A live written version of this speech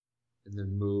and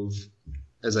then move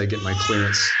as I get my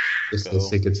clearance if I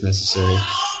think it's necessary.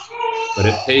 But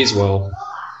it pays well,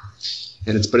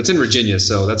 and it's in Virginia,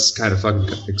 so that's kind of fucking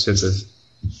expensive.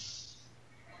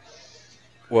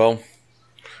 Well,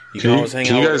 you can always hang out.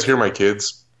 Can you guys hear my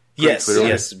kids? Yes, clearly?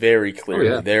 yes, very clearly.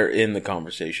 Oh, yeah. They're in the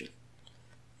conversation.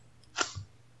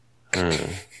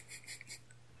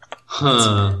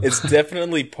 Huh. It's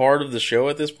definitely part of the show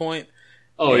at this point.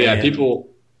 Oh yeah, people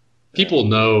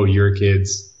know your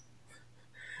kids.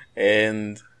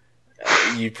 And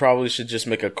you probably should just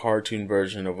make a cartoon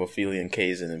version of Ophelia and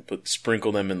Kazan and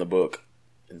sprinkle them in the book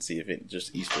and see if it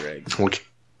just Easter eggs. Okay.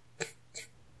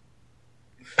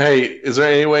 Hey, is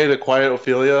there any way to quiet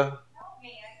Ophelia?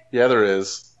 Yeah, there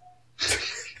is.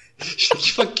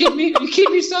 You kidding me? You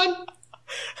kidding me, son?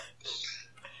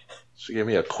 She gave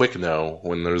me a quick no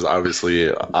when there's obviously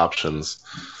options.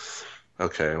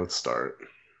 Okay, let's start.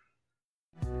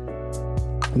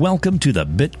 Welcome to the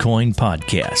Bitcoin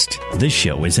Podcast. This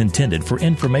show is intended for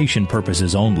information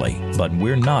purposes only, but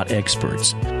we're not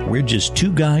experts. We're just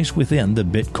two guys within the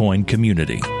Bitcoin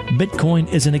community.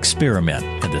 Bitcoin is an experiment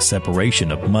in the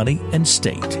separation of money and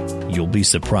state. You'll be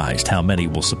surprised how many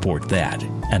will support that.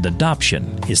 And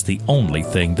adoption is the only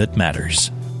thing that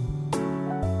matters.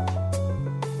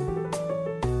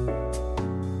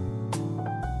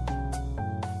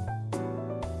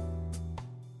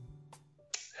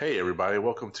 Hey everybody,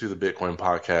 welcome to the Bitcoin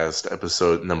Podcast,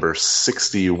 episode number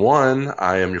 61.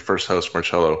 I am your first host,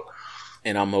 Marcello.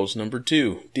 And I'm host number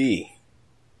 2, D.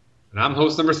 And I'm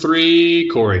host number 3,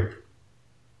 Corey.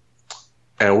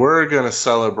 And we're going to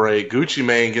celebrate Gucci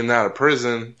Mane getting out of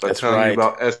prison by telling you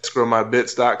about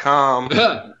escrowmybits.com.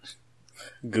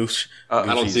 Goose. I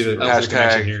don't see the hashtag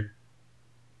connection here.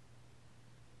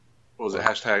 What was it?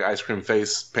 Hashtag ice cream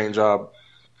face paint job.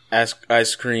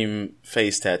 Ice cream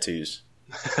face tattoos.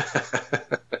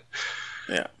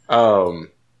 Yeah.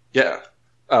 Yeah.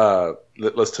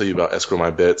 Let's tell you about Escrow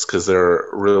My Bits because they're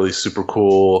really super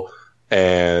cool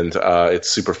and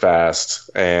it's super fast.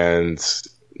 And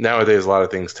nowadays, a lot of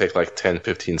things take like 10,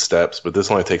 15 steps, but this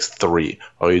only takes 3.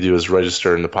 All you do is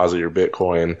register and deposit your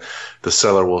Bitcoin. The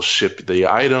seller will ship the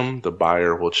item. The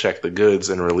buyer will check the goods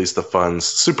and release the funds.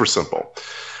 Super simple.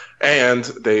 And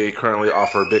they currently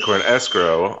offer Bitcoin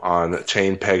escrow on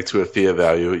chain pegged to a fiat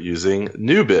value using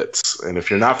Nubits. And if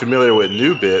you're not familiar with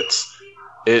Nubits,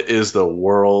 it is the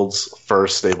world's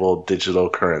first stable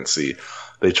digital currency.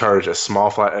 They charge a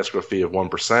small flat escrow fee of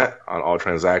 1% on all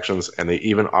transactions, and they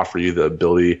even offer you the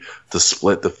ability to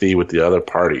split the fee with the other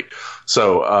party.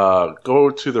 So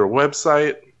go to their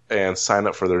website and sign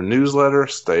up for their newsletter.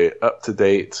 Stay up to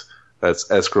date. That's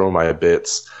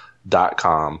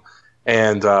escrowmybits.com.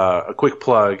 And a quick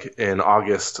plug, in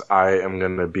August, I am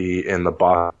going to be in the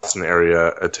Boston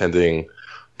area attending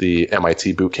the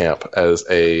MIT boot camp as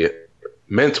a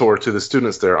mentor to the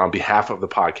students there on behalf of the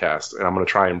podcast. And I'm going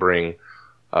to try and bring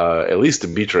at least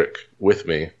Dimitrik with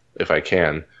me if I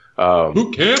can.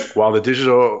 Boot camp? While the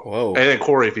digital... Whoa. And then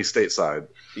Corey if he's stateside.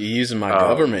 You're using my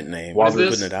government name. While Why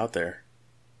putting it out there?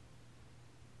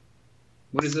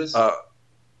 What is this?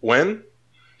 When?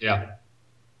 Yeah.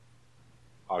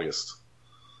 August.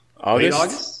 Late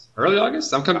August? Early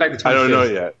August? I'm coming back the 25th. I don't know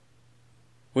yet.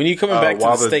 When are you coming back to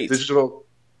the States? Digital...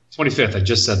 25th, I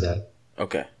just said that.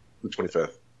 Okay. The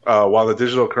 25th. While the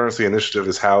Digital Currency Initiative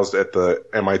is housed at the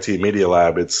MIT Media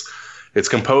Lab, it's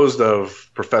composed of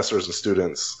professors and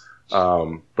students,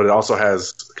 but it also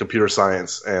has computer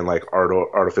science and like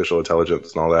artificial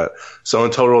intelligence and all that. So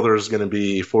in total, there's going to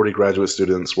be 40 graduate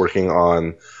students working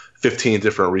on 15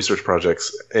 different research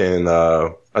projects in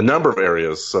a number of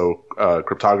areas. So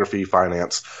cryptography,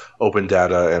 finance, open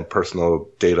data, and personal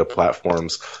data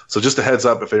platforms. So just a heads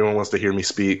up, if anyone wants to hear me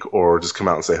speak or just come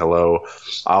out and say hello,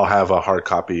 I'll have a hard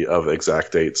copy of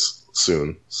exact dates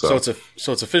soon. So it's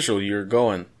official. You're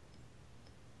going.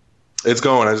 It's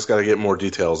going. I just got to get more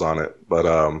details on it. But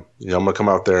I'm going to come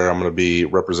out there. I'm going to be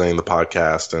representing the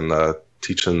podcast and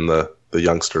teaching the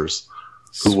youngsters.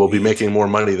 Who will be making more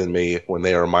money than me when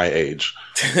they are my age.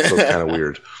 So it's kind of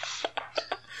weird.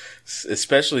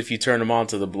 Especially if you turn them on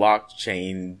to the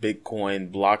Bitcoin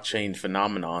blockchain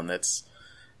phenomenon that's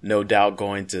no doubt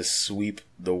going to sweep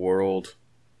the world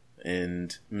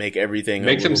and make everything...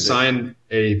 Make them sign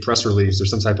a press release or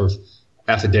some type of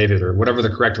affidavit or whatever the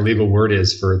correct legal word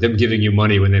is for them giving you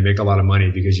money when they make a lot of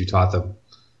money because you taught them.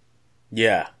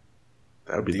 Yeah.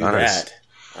 That would be nice. That.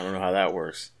 I don't know how that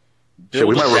works. Yeah,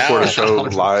 we might record a show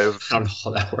live I don't know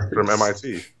how that works. from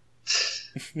MIT.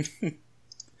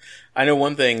 I know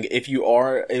one thing. If you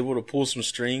are able to pull some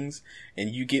strings and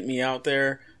you get me out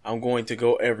there, I'm going to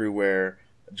go everywhere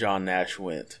John Nash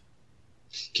went.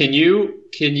 Can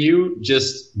you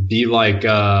just be like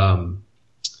have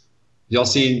y'all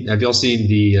seen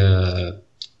the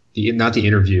not the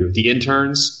interview, the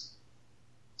interns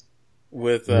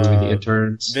with the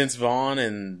interns, Vince Vaughn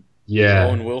and yeah,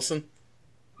 Owen Wilson?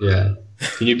 Yeah.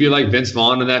 Can you be like Vince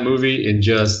Vaughn in that movie and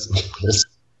just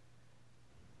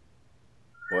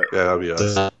What? Yeah, that'd be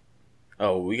us.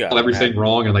 We got everything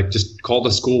wrong and like just call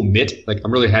the school MIT? Like,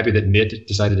 I'm really happy that MIT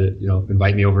decided to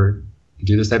invite me over to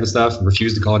do this type of stuff and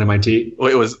refused to call it MIT.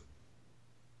 Wait, it was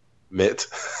MIT?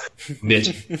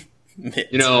 MIT.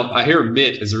 MIT. I hear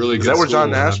MIT is a really good. Is that where school,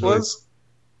 John Nash was?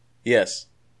 Yes.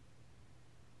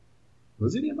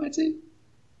 Was he at MIT?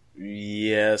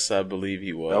 Yes, I believe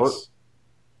he was.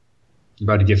 I'm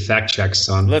about to give fact checks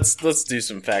on. Let's do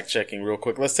some fact checking real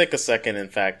quick. Let's take a second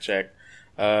and fact check.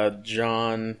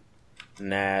 John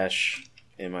Nash,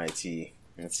 MIT.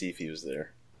 Let's see if he was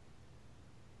there.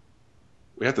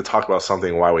 We have to talk about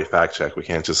something while we fact check. We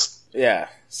can't just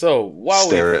So while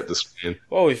stare at the screen.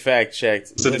 While we fact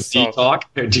checked, so let's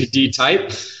talk. D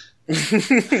type. For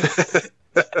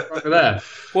that.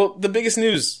 Well, the biggest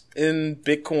news in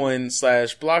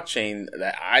Bitcoin/blockchain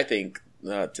that I think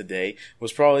today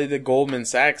was probably that Goldman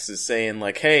Sachs is saying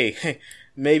like, hey,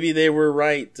 maybe they were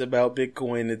right about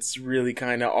Bitcoin. It's really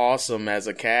kind of awesome as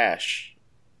a cash.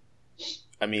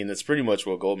 I mean, that's pretty much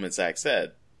what Goldman Sachs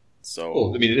said. So,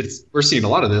 well, I mean, we're seeing a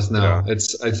lot of this now. Yeah.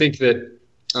 I think that,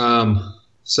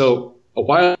 so a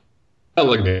while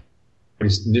ago,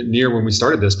 near when we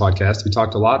started this podcast, we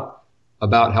talked a lot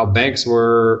about how banks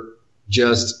were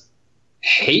just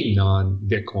hating on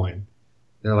Bitcoin.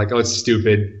 They're like, oh, it's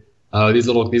stupid. These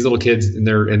little kids in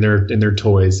their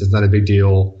toys. It's not a big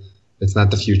deal. It's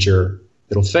not the future.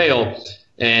 It'll fail.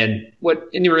 And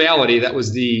in reality, that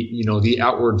was the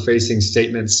outward facing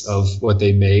statements of what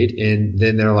they made. And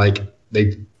then they're like,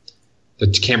 the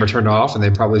camera turned off and they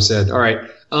probably said, all right,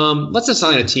 let's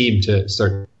assign a team to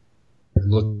start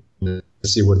looking to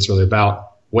see what it's really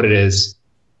about, what it is.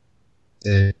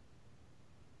 And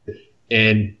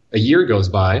a year goes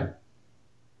by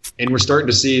and we're starting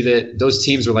to see that those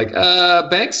teams are like,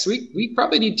 banks, we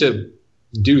probably need to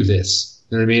do this.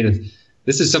 You know what I mean?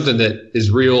 This is something that is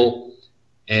real.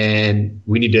 And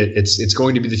we need to, it's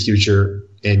going to be the future,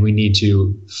 and we need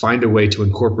to find a way to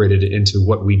incorporate it into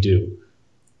what we do.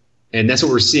 And that's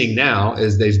what we're seeing now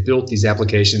is they've built these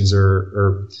applications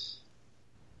or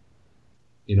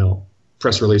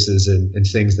press releases and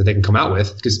things that they can come out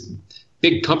with, because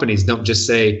big companies don't just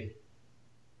say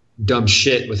dumb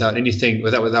shit without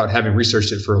having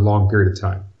researched it for a long period of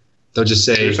time. They'll just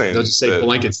say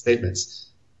blanket statements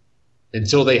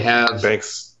until they have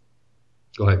banks.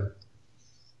 Go ahead.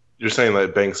 You're saying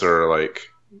that banks are like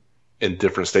in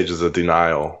different stages of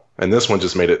denial, and this one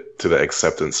just made it to the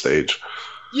acceptance stage.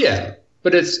 Yeah,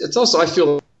 but it's also, I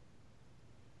feel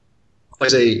like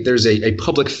there's a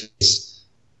public face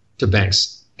to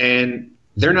banks, and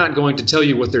they're not going to tell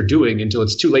you what they're doing until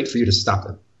it's too late for you to stop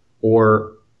them.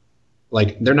 Or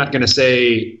like, they're not going to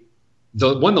say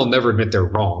they'll never admit they're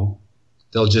wrong.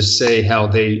 They'll just say how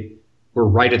they were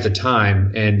right at the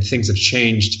time and things have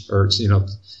changed, or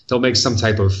they'll make some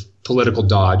type of political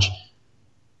dodge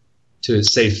to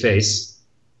save face.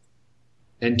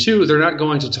 And two, they're not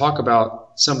going to talk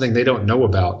about something they don't know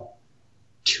about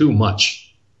too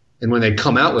much. And when they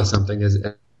come out with something as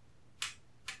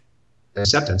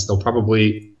acceptance, they'll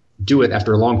probably do it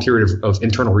after a long period of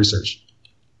internal research.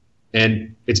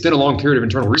 And it's been a long period of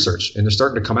internal research, and they're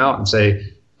starting to come out and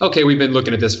say, okay, we've been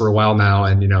looking at this for a while now,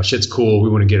 and shit's cool. We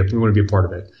want to be a part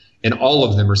of it. And all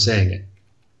of them are saying it.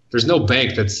 There's no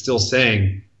bank that's still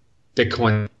saying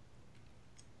Bitcoin,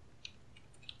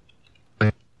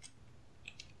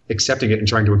 accepting it and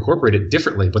trying to incorporate it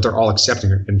differently, but they're all accepting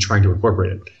it and trying to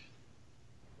incorporate it.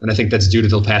 And I think that's due to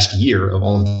the past year of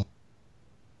all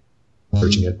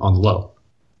searching it on the low.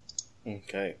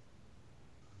 Okay.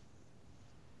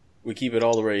 We keep it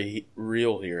all the way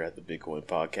real here at the Bitcoin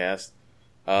Podcast.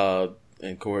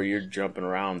 And Corey, you're jumping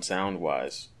around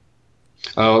sound-wise.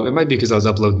 Oh, it might be because I was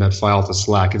uploading that file to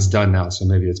Slack. It's done now, so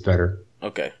maybe it's better.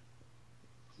 Okay.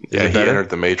 Yeah, he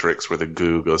entered the Matrix where the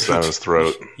goo goes down his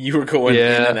throat. You were going in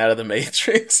and out of the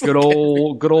Matrix. Good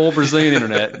old Brazilian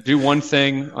internet. Do one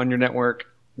thing on your network,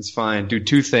 it's fine. Do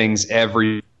two things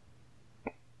everything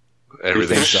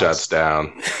shuts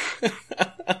down.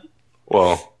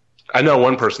 Well, I know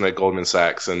one person at Goldman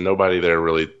Sachs, and nobody there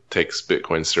really takes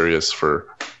Bitcoin serious for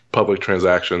public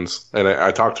transactions. And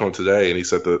I talked to him today, and he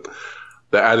said that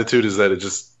the attitude is that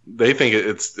they think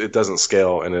it doesn't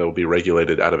scale, and it'll be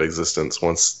regulated out of existence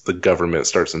once the government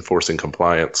starts enforcing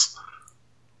compliance.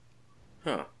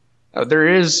 Huh. There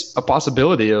is a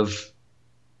possibility of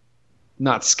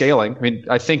not scaling. I mean,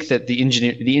 I think that the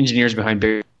engineers behind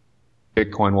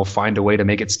Bitcoin will find a way to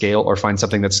make it scale or find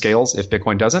something that scales if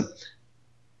Bitcoin doesn't.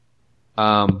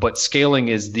 But scaling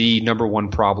is the number one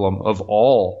problem of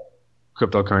all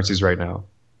cryptocurrencies right now.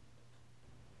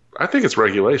 I think it's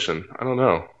regulation. I don't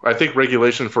know. I think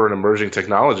regulation for an emerging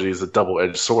technology is a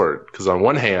double-edged sword, because on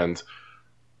one hand,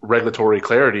 regulatory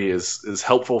clarity is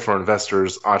helpful for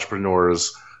investors,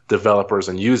 entrepreneurs, developers,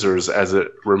 and users, as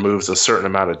it removes a certain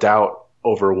amount of doubt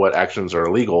over what actions are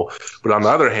illegal. But on the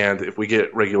other hand, if we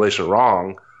get regulation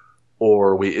wrong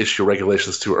or we issue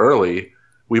regulations too early,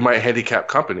 we might handicap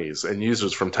companies and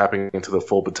users from tapping into the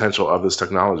full potential of this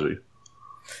technology.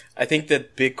 I think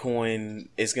that Bitcoin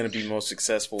is going to be most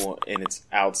successful in its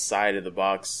outside of the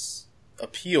box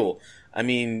appeal. I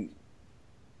mean,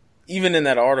 even in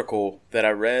that article that I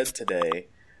read today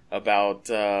about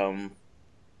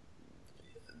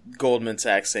Goldman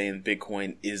Sachs saying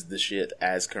Bitcoin is the shit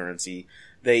as currency,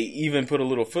 they even put a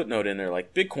little footnote in there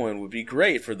like Bitcoin would be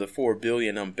great for the 4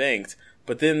 billion unbanked,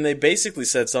 but then they basically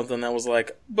said something that was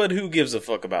like, but who gives a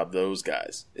fuck about those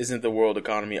guys? Isn't the world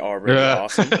economy already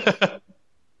awesome?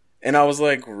 And I was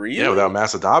like, really? Yeah, without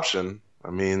mass adoption. I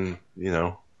mean,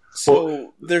 So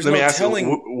well, there's let no me ask telling.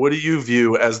 you, what do you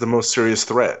view as the most serious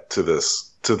threat to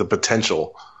this, to the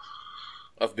potential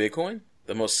Of Bitcoin?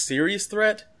 The most serious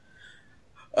threat?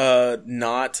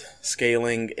 Not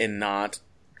scaling and not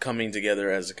coming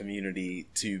together as a community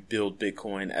to build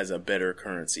Bitcoin as a better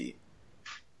currency.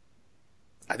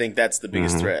 I think that's the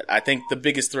biggest threat. I think the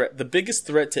biggest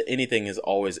threat to anything is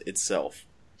always itself.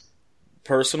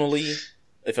 Personally,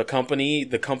 if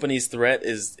the company's threat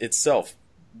is itself,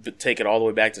 but take it all the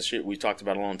way back to shit we talked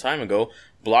about a long time ago,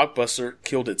 Blockbuster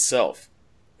killed itself.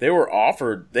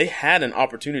 They had an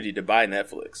opportunity to buy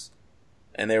Netflix.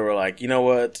 And they were like, you know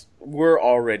what? We're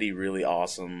already really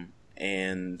awesome,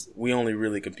 and we only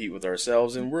really compete with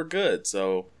ourselves, and we're good,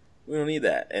 so we don't need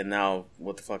that. And now,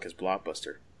 what the fuck is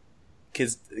Blockbuster?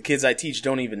 The kids I teach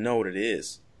don't even know what it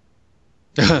is.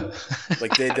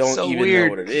 Like, they don't so even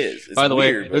weird. know what it is. It's By the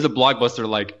weird, way, there's a Blockbuster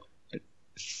like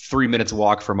 3 minutes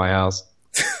walk from my house.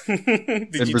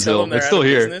 Did you Brazil. tell them they're It's out still of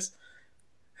here. business?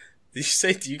 Did you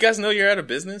say, do you guys know you're out of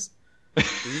business?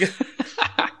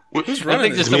 Who's I running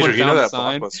think this? just someone Dimitri, found the that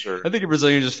sign. Blockbuster. I think a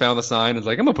Brazilian just found the sign and was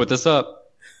like, I'm going to put this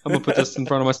up. I'm going to put this in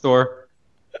front of my store.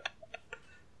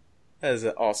 That is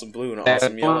an awesome blue and an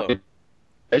awesome yellow.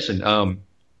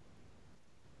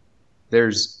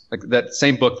 There's like that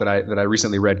same book that I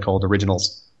recently read called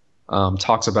Originals,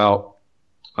 talks about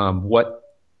what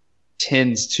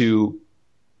tends to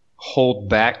hold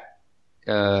back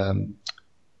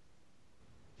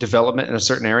development in a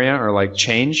certain area, or like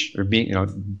change, or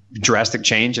being drastic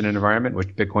change in an environment, which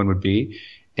Bitcoin would be.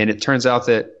 And it turns out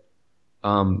that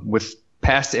with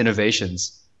past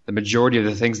innovations, the majority of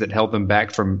the things that held them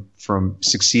back from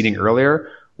succeeding earlier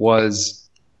was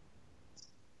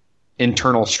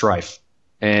internal strife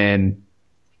and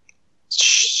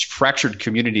fractured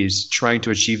communities trying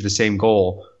to achieve the same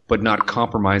goal, but not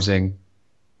compromising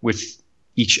with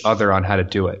each other on how to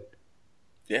do it.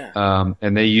 Yeah.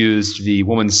 And they used the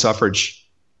women's suffrage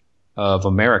of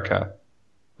America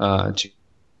to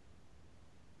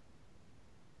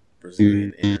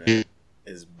Brazilian internet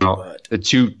is butt. the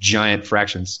two giant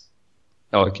fractions.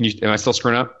 Oh, am I still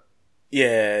screwing up?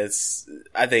 Yeah,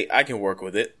 I think I can work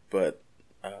with it, but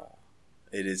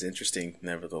it is interesting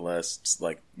nevertheless. It's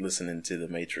like listening to the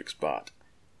Matrix bot.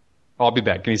 I'll be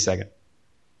back. Give me a second.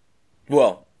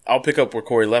 Well, I'll pick up where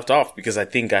Corey left off, because I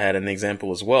think I had an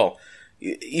example as well.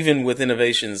 Even with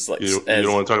innovations like You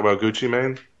don't want to talk about Gucci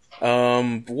Mane?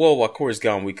 Well, while Corey's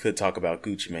gone, we could talk about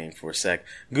Gucci Mane for a sec.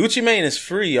 Gucci Mane is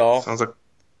free, y'all. Sounds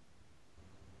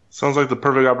like the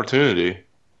perfect opportunity.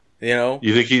 You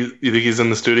think he's in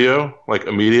the studio like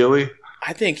immediately?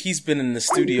 I think he's been in the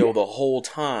studio the whole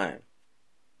time.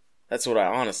 That's what I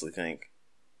honestly think.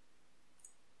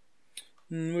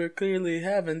 We're clearly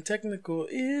having technical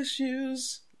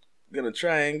issues. Gonna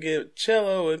try and get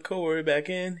Cello and Corey back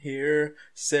in here.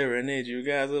 Serenade you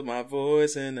guys with my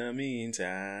voice in the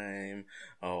meantime.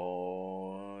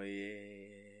 Oh, yeah.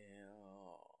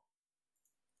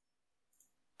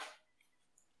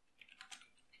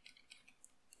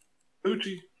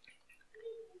 Gucci.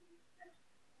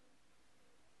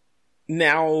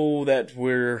 Now that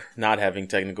we're not having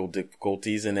technical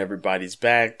difficulties and everybody's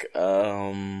back,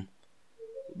 we're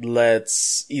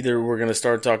gonna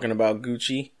start talking about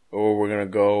Gucci, or we're going to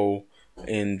go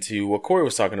into what Corey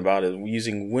was talking about, is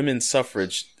using women's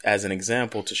suffrage as an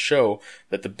example to show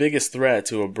that the biggest threat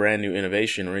to a brand new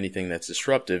innovation or anything that's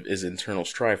disruptive is internal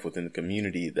strife within the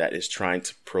community that is trying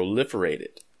to proliferate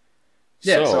it.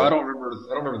 Yeah, so I don't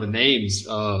remember the names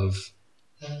of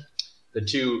the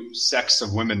two sects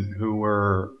of women who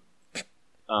were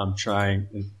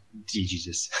trying.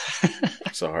 Jesus.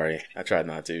 Sorry, I tried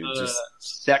not to.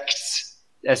 Sects,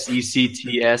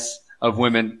 sects of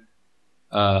women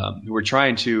who were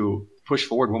trying to push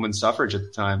forward women's suffrage at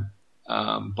the time,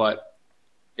 but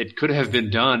it could have been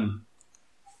done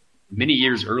many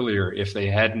years earlier if they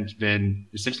hadn't been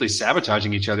essentially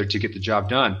sabotaging each other to get the job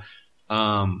done.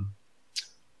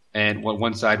 And what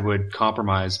one side would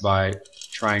compromise by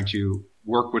trying to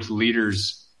work with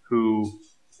leaders who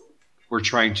were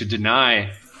trying to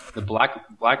deny the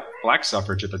black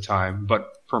suffrage at the time, but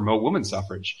promote women's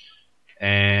suffrage.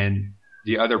 And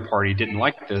the other party didn't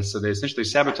like this, so they essentially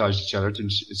sabotaged each other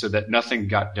so that nothing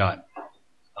got done.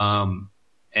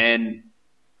 And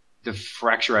the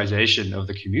fracturization of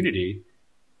the community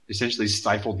essentially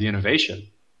stifled the innovation.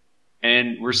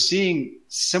 And we're seeing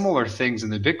similar things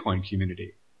in the Bitcoin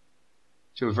community.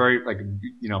 To a very,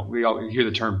 we all hear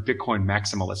the term Bitcoin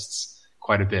maximalists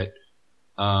quite a bit.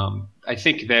 I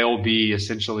think they'll be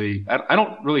essentially, I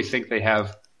don't really think they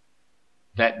have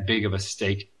that big of a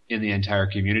stake in the entire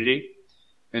community.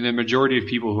 And the majority of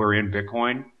people who are in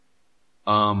Bitcoin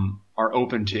are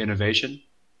open to innovation.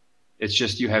 It's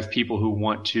just you have people who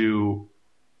want to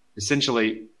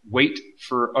essentially wait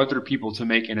for other people to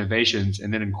make innovations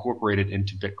and then incorporate it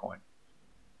into Bitcoin.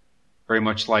 Very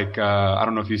much like, I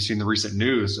don't know if you've seen the recent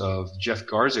news of Jeff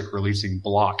Garzik releasing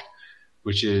Block,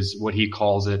 which is what he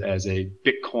calls it as an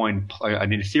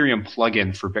Ethereum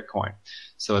plugin for Bitcoin.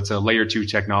 So it's a layer 2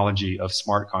 technology of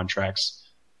smart contracts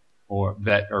or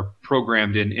that are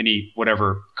programmed in any,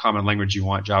 whatever common language you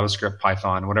want, JavaScript,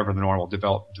 Python, whatever the normal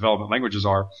development languages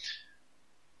are,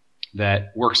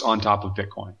 that works on top of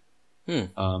Bitcoin. Very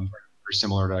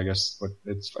similar to, I guess, what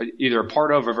it's either a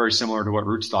part of or very similar to what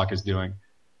Rootstock is doing.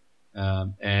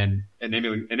 And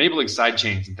enabling side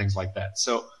chains and things like that.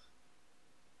 So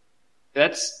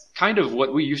that's kind of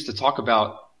what we used to talk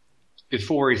about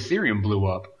before Ethereum blew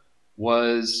up,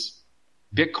 was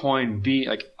Bitcoin being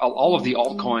like all of the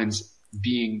altcoins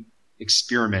being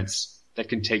experiments that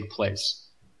can take place.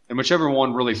 And whichever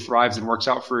one really thrives and works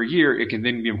out for a year, it can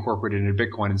then be incorporated into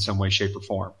Bitcoin in some way, shape, or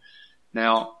form.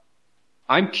 Now,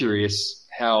 I'm curious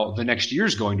how the next year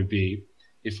is going to be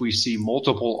if we see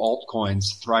multiple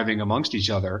altcoins thriving amongst each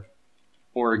other,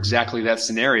 or exactly that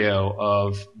scenario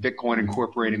of Bitcoin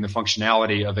incorporating the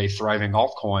functionality of a thriving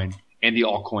altcoin and the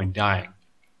altcoin dying.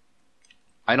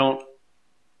 I don't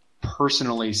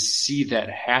personally see that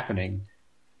happening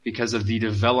because of the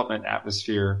development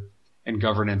atmosphere and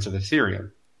governance of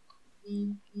Ethereum,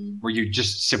 where you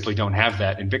just simply don't have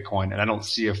that in Bitcoin, and I don't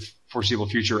see a foreseeable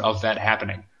future of that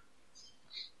happening.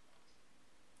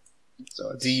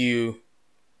 So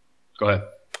Go ahead.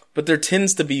 But there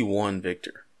tends to be one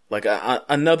victor. Like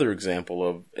another example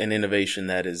of an innovation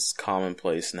that is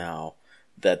commonplace now,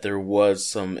 that there was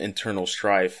some internal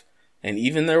strife, and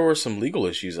even there were some legal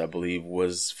issues, I believe,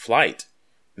 was flight,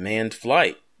 manned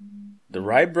flight. The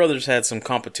Wright brothers had some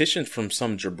competition from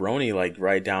some jabroni like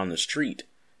right down the street,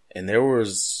 and there were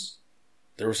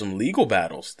some legal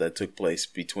battles that took place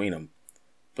between them.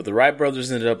 But the Wright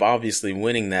brothers ended up obviously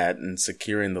winning that and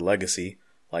securing the legacy.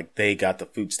 Like, they got the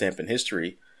food stamp in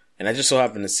history. And I just so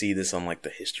happened to see this on, like, the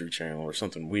History Channel or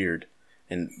something weird.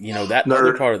 And, that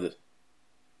other part of the...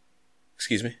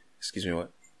 Excuse me? Excuse me,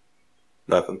 what?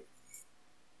 Nothing.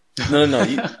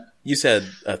 No. You said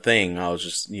a thing. I was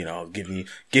just, giving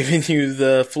you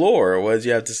the floor. What did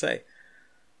you have to say?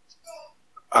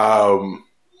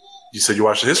 You said you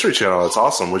watched the History Channel. That's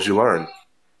awesome. What did you learn?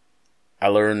 I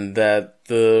learned that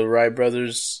the Wright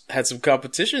brothers had some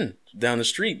competition down the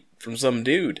street from some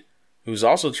dude who's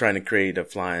also trying to create a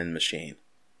flying machine,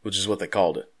 which is what they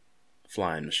called it, a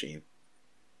flying machine.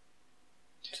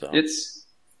 So it's,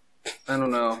 I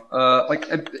don't know, like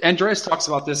Andreas talks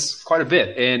about this quite a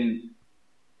bit,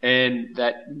 and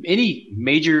that any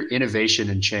major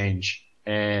innovation and change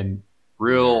and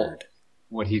real,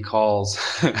 what he calls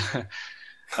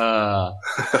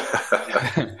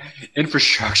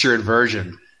infrastructure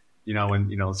inversion,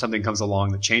 when something comes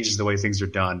along that changes the way things are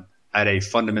done at a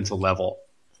fundamental level,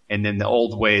 and then the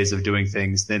old ways of doing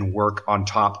things then work on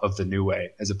top of the new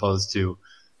way, as opposed to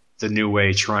the new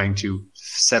way trying to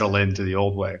settle into the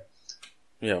old way.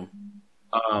 Yeah.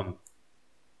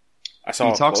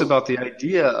 He talks about the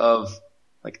idea of,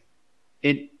 like,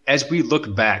 as we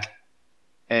look back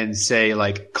and say,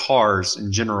 like, cars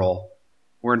in general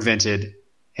were invented,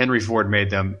 Henry Ford made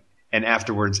them, and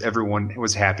afterwards everyone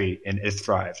was happy and it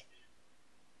thrived.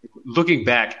 Looking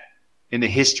back in the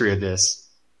history of this,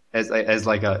 at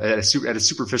a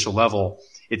superficial level,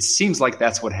 it seems like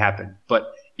that's what happened.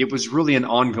 But it was really an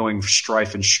ongoing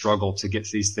strife and struggle to get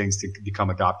these things to become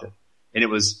adopted. And it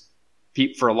was,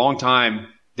 for a long time,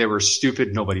 they were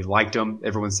stupid. Nobody liked them.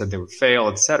 Everyone said they would fail,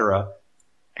 etc.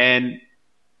 And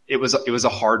it was a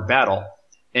hard battle.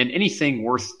 And anything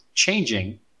worth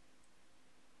changing,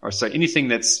 anything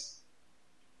that's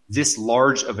this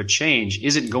large of a change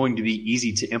isn't going to be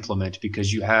easy to implement,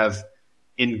 because you have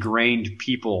ingrained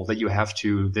people that you have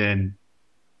to then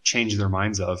change their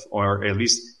minds of, or at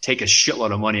least take a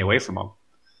shitload of money away from them.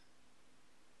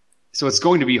 So it's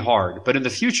going to be hard. But in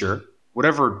the future,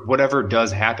 whatever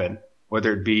does happen,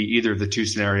 whether it be either of the two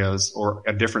scenarios or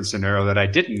a different scenario that I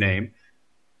didn't name,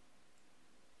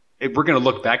 we're going to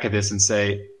look back at this and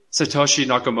say, Satoshi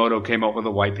Nakamoto came up with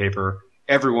a white paper,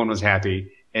 everyone was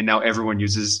happy, and now everyone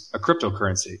uses a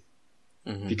cryptocurrency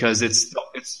because it's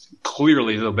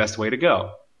clearly the best way to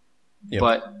go. Yep.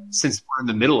 But since we're in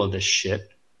the middle of this shit,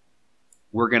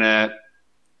 we're gonna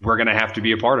have to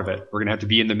be a part of it. We're gonna have to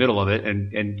be in the middle of it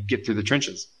and get through the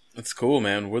trenches. That's cool,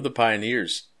 man. We're the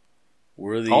pioneers.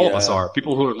 All of us are.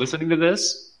 People who are listening to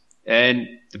this and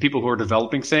the people who are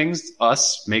developing things,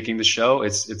 us making the show,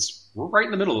 we're right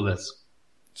in the middle of this.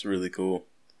 It's really cool.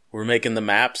 We're making the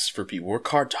maps for people. We're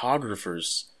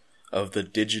cartographers of the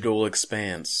digital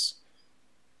expanse.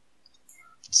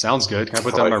 Sounds good. Can I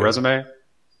put that on my resume?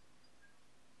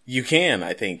 You can,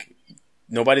 I think.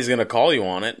 Nobody's going to call you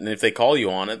on it, and if they call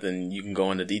you on it, then you can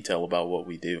go into detail about what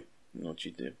we do and what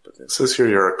you do. But it says here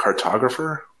you're a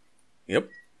cartographer? Yep.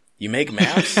 You make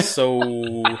maps,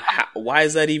 so why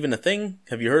is that even a thing?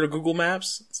 Have you heard of Google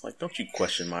Maps? It's like, don't you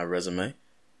question my resume.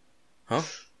 Huh?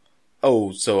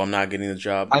 Oh, so I'm not getting the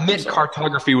job? I meant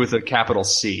cartography with a capital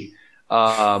C.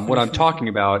 What I'm talking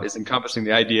about is encompassing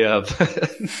the idea of...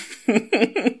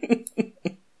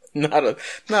 not a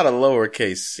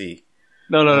lowercase c.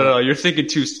 No. You're thinking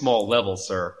too small level,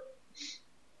 sir.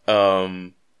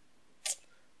 Damn,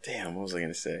 what was I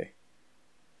going to say?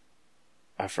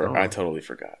 I totally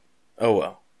forgot. Oh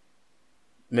well.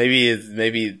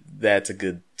 Maybe that's a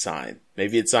good sign.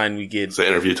 Maybe it's a sign we get... It's the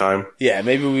interview time? Yeah,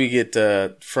 maybe we get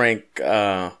Frank...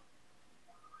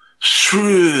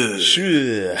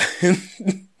 Shrew.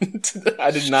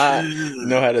 I did not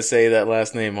know how to say that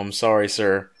last name. I'm sorry,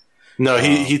 sir. No,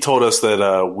 he told us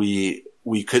that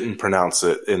we couldn't pronounce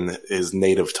it in his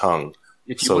native tongue.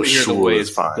 If you want to hear the way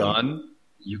it's done,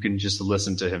 you can just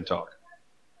listen to him talk.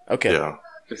 Okay. Yeah.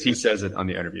 Because he says it on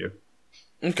the interview.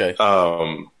 Okay.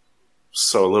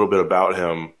 So a little bit about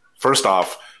him. First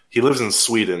off, he lives in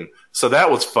Sweden. So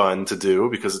that was fun to do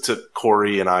because it took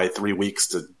Corey and I 3 weeks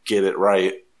to get it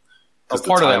right.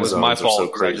 Part of that was my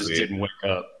fault because I just didn't wake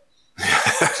up.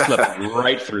 Slept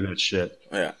right through that shit.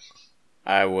 Yeah.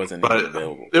 I wasn't even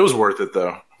available. It was worth it,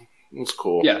 though. It was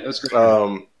cool. Yeah, it was great.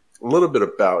 A little bit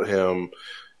about him.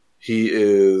 He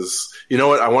is... You know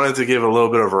what? I wanted to give a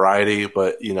little bit of variety,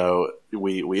 but,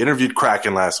 we interviewed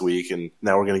Kraken last week, and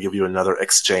now we're going to give you another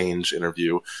exchange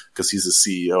interview because he's the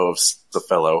CEO of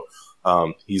Safello.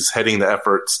 He's heading the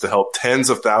efforts to help tens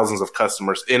of thousands of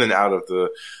customers in and out of the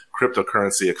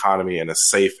cryptocurrency economy in a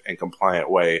safe and compliant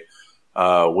way.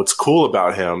 What's cool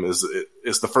about him is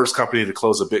it's the first company to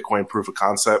close a Bitcoin proof of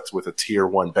concept with a tier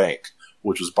 1 bank,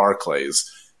 which was Barclays.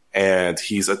 And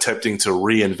he's attempting to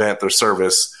reinvent their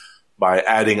service by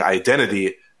adding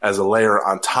identity as a layer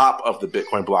on top of the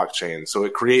Bitcoin blockchain. So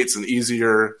it creates an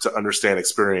easier to understand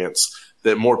experience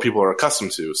that more people are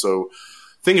accustomed to. So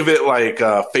think of it like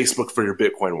Facebook for your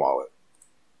Bitcoin wallet.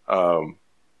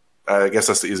 I guess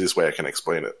that's the easiest way I can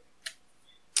explain it.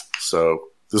 So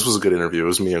this was a good interview. It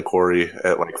was me and Corey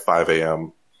at like 5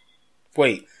 a.m.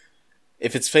 Wait,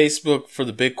 if it's Facebook for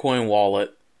the Bitcoin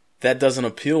wallet, that doesn't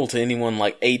appeal to anyone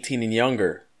like 18 and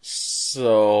younger.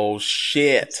 So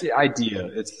shit. It's the idea.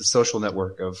 It's the social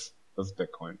network of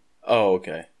Bitcoin. Oh,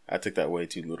 okay. I took that way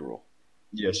too literal.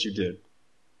 Yes, you did.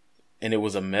 And it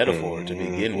was a metaphor to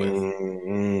begin with.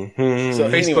 So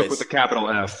Facebook with a capital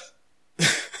F.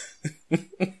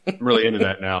 I'm really into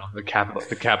that now. The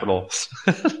capital.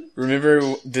 Remember,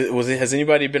 has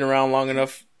anybody been around long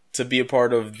enough to be a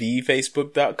part of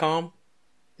thefacebook.com?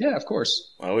 Yeah, of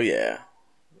course. Oh yeah,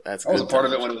 that's. I was a part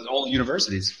of it when it was all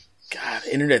universities. God,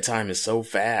 internet time is so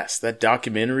fast. That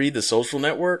documentary, The Social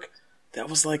Network, that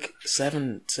was like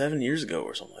seven years ago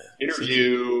or something like that.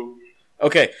 Interview.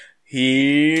 Okay,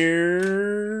 here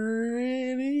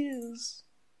it is.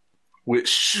 With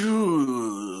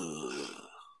shoes.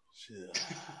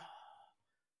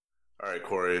 All right,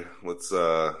 Corey, let's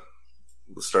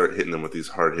start hitting them with these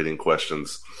hard-hitting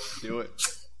questions. Do it.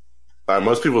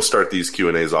 Most people start these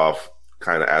Q&As off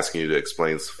kind of asking you to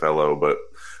explain Safello, but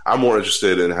I'm more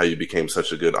interested in how you became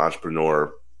such a good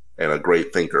entrepreneur and a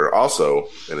great thinker. Also,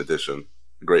 in addition,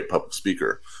 a great public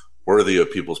speaker, worthy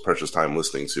of people's precious time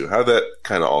listening to. How did that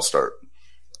kind of all start?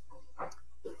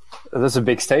 That's a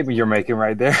big statement you're making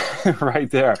right there,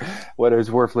 right there. Whether it's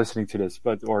worth listening to this,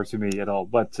 or to me at all.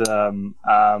 But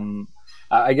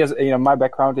I guess my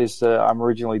background is I'm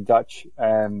originally Dutch,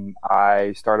 and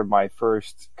I started my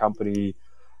first company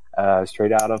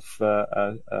straight out of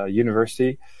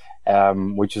university,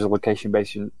 which is a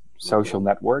location-based social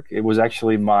network. It was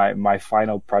actually my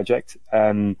final project,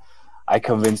 and I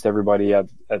convinced everybody at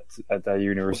the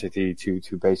university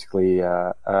to basically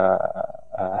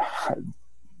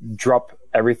drop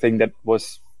everything that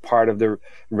was part of the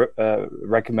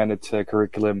recommended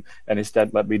curriculum, and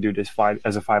instead let me do this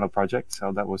as a final project.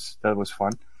 So that was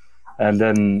fun. And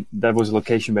then that was a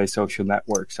location-based social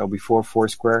network. So before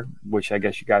Foursquare, which I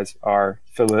guess you guys are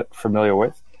familiar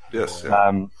with. Yes.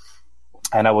 Yeah.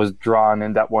 And I was drawn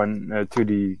in that one to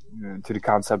the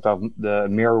concept of the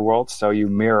mirror world. So you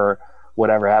mirror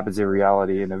whatever happens in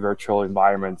reality in a virtual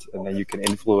environment, and then you can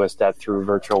influence that through a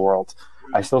virtual world.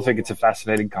 I still think it's a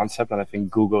fascinating concept, and I think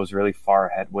Google is really far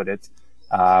ahead with it.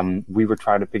 We were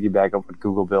trying to piggyback on what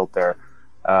Google built there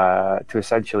to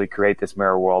essentially create this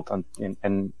mirror world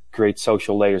and create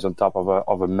social layers on top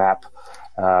of a map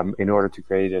in order to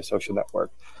create a social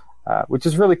network, which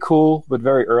is really cool, but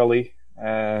very early.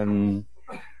 And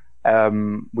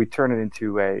we turned it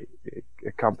into a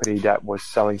company that was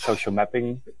selling social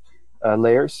mapping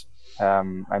layers,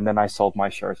 and then I sold my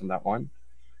shares on that one.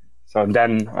 So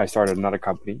then I started another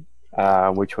company,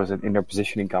 which was an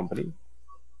interpositioning company,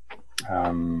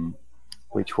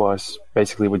 which was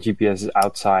basically when GPS is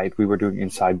outside, we were doing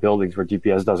inside buildings where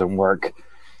GPS doesn't work,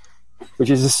 which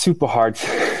is a super hard,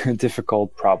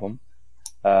 difficult problem.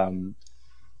 And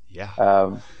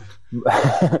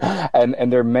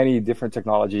there are many different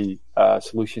technology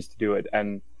solutions to do it.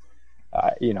 And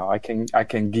I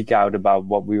can geek out about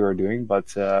what we were doing, but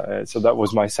so that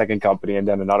was my second company, and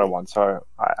then another one. So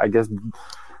I guess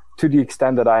to the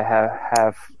extent that I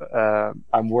have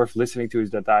I'm worth listening to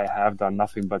is that I have done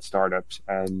nothing but startups,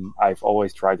 and I've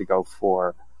always tried to go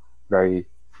for very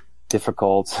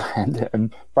difficult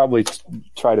and probably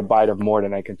try to bite off more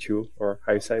than I can chew, or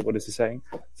how you say, what is the saying?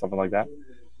 Something like that.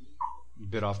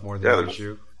 Bit off more than you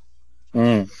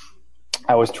chew.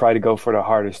 I always try to go for the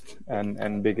hardest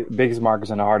and biggest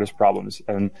markets and the hardest problems.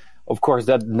 And of course,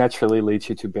 that naturally leads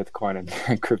you to Bitcoin and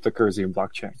cryptocurrency and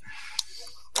blockchain.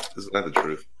 Isn't that the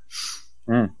truth?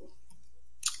 And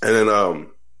then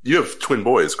you have twin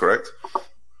boys, correct?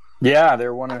 Yeah,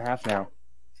 they're 1.5 now.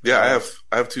 Yeah,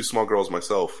 I have two small girls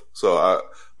myself. So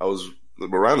I was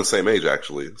around the same age,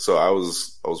 actually. So I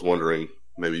was wondering,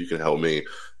 maybe you can help me.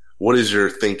 What is your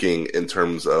thinking in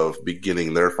terms of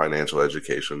beginning their financial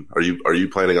education? Are you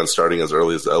planning on starting as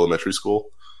early as elementary school?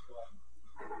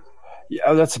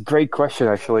 Yeah, that's a great question.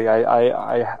 Actually,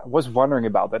 I was wondering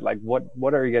about that. Like,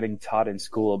 what are you getting taught in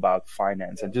school about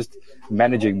finance and just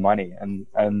managing money, and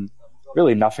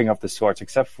really nothing of the sorts,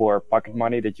 except for pocket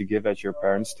money that you give as your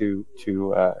parents to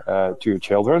your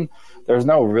children. There's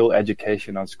no real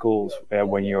education on schools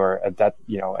when you're at that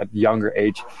at younger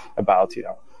age about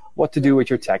what to do with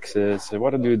your taxes and what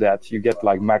to do that. You get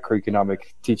like macroeconomic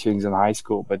teachings in high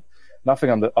school, but nothing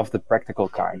of the practical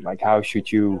kind. Like how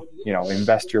should you,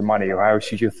 invest your money, or how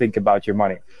should you think about your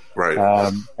money? Right.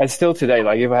 And still today,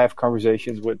 like if I have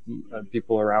conversations with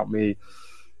people around me,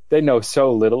 they know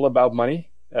so little about money.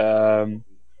 And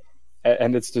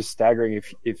it's just staggering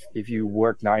if you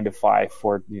work 9 to 5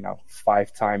 for,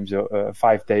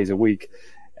 5 days a week,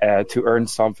 to earn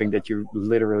something that you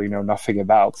literally know nothing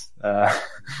about.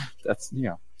 That's,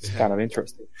 it's kind of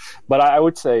interesting. But I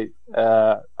would say,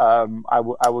 I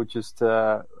would just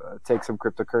take some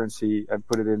cryptocurrency and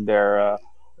put it in their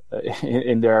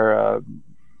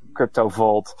crypto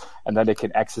vault, and then they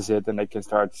can access it and they can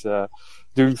start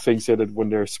doing things with it when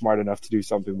they're smart enough to do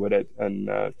something with it, and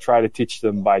try to teach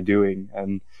them by doing,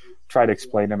 and try to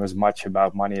explain them as much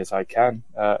about money as I can,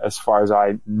 as far as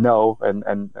I know.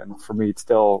 And for me, it's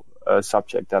still a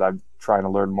subject that I'm trying to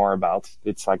learn more about.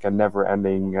 It's like a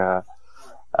never-ending a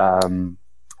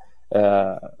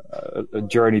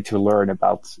journey to learn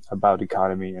about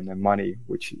economy and then money,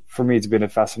 which for me it's been a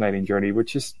fascinating journey,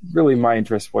 which is really my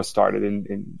interest was started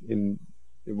in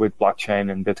with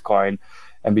blockchain and Bitcoin,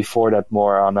 and before that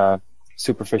more on a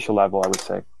superficial level, I would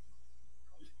say.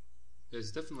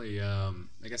 There's definitely I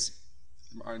guess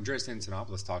Andreas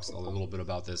Antonopoulos talks a little bit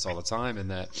about this all the time, in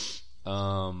that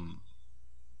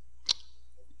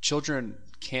children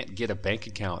can't get a bank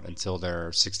account until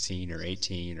they're 16 or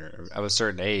 18 or of a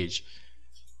certain age.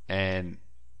 And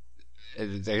I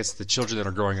guess the children that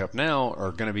are growing up now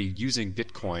are going to be using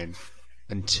Bitcoin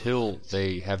until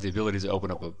they have the ability to open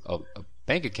up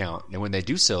bank account. And when they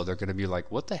do so, they're going to be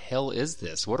like, what the hell is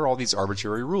this? What are all these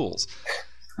arbitrary rules?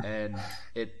 And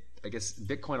I guess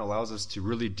Bitcoin allows us to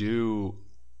really do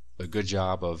a good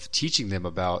job of teaching them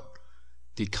about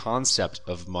the concept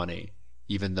of money,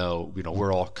 even though,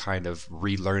 we're all kind of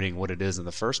relearning what it is in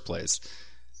the first place.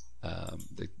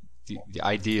 The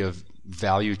idea of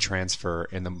value transfer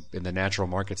in the natural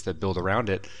markets that build around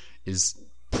it is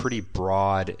pretty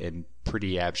broad and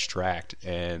pretty abstract,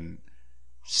 and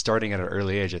starting at an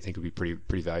early age, I think would be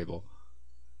pretty valuable.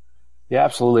 Yeah,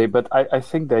 absolutely. But I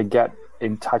think they get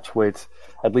in touch with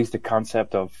at least the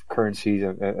concept of currencies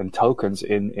and tokens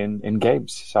in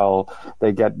games. So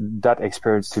they get that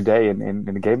experience today in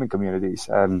the gaming communities.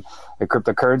 And the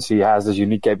cryptocurrency has this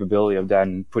unique capability of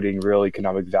then putting real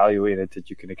economic value in it that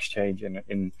you can exchange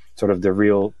in sort of the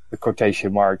real, the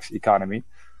quotation marks, economy.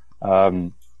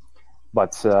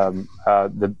 But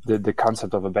the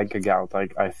concept of a bank account,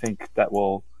 I think that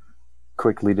will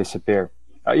quickly disappear.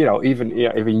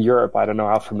 Even Europe, I don't know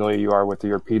how familiar you are with the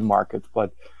European market,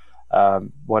 but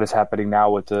what is happening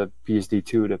now with the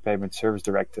PSD2, the Payment Service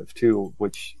Directive 2,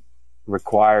 which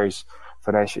requires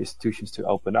financial institutions to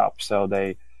open up. So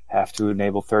they have to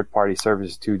enable third-party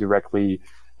services to directly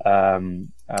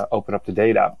open up the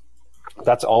data.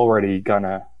 That's already going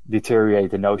to deteriorate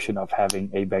the notion of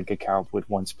having a bank account with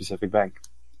one specific bank.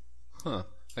 Huh.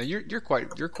 You're quite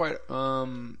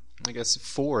I guess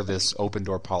for this open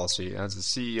door policy. As a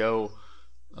CEO,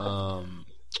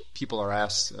 people are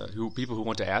asked people who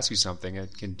want to ask you something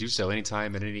can do so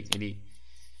anytime and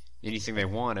anything they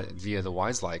want via the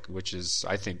WiseLike, which is,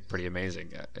 I think, pretty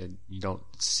amazing. And you don't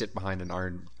sit behind an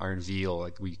iron veil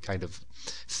like we kind of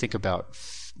think about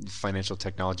financial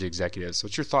technology executives.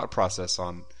 What's your thought process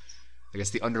on, I guess,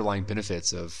 the underlying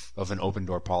benefits of an open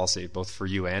door policy, both for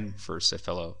you and for a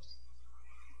fellow?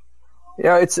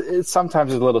 Yeah, it's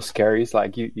sometimes a little scary. It's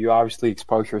like you obviously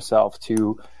expose yourself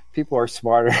to people who are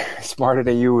smarter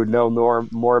than you, who know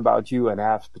more about you and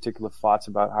have particular thoughts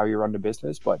about how you run the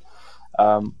business. But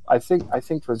I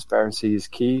think transparency is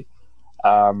key.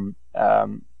 In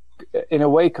a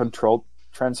way, controlled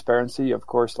transparency. Of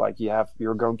course, like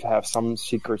you're going to have some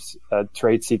secrets,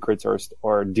 trade secrets,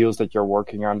 or deals that you're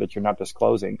working on that you're not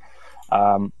disclosing.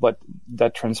 But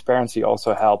that transparency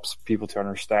also helps people to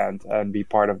understand and be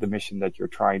part of the mission that you're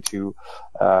trying to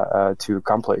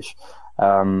accomplish.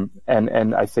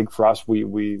 And I think for us,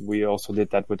 we also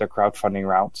did that with the crowdfunding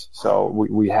rounds. So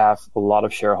we have a lot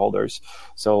of shareholders.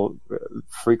 So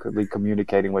frequently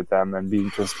communicating with them and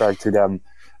being transparent to them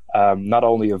not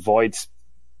only avoids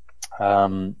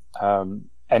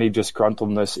any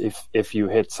disgruntledness if you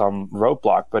hit some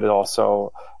roadblock, but it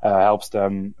also helps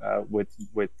them with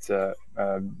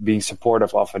being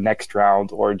supportive of a next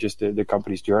round or just the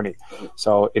company's journey.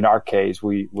 So in our case,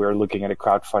 we're looking at a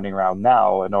crowdfunding round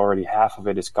now, and already half of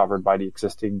it is covered by the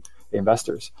existing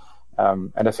investors.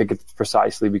 And I think it's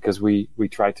precisely because we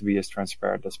try to be as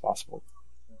transparent as possible.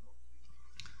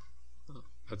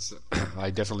 I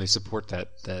definitely support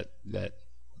that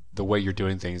the way you're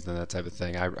doing things and that type of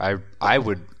thing. I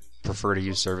would prefer to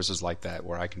use services like that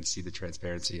where I can see the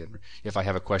transparency, and if I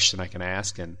have a question I can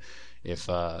ask, and if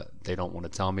they don't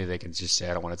want to tell me, they can just say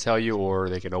I don't want to tell you, or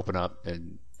they can open up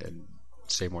and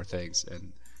say more things.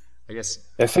 And I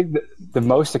think the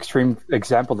most extreme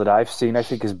example that I've seen, I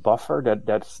think, is Buffer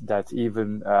that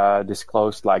even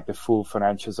disclosed like the full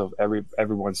financials of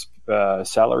everyone's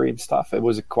salary and stuff. It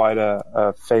was quite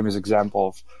a famous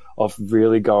example of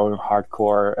really going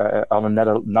hardcore on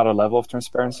another level of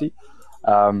transparency.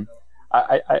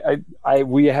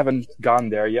 We haven't gone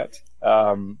there yet,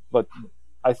 but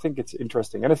I think it's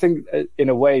interesting, and I think in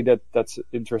a way that's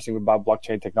interesting about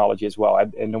blockchain technology as well.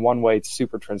 And in one way, it's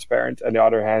super transparent. On the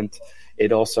other hand,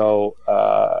 it also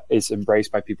is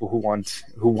embraced by people who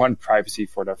want privacy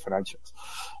for their financials.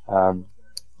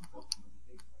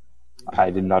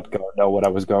 I did not know what I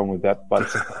was going with that, but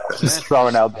just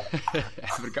throwing out there.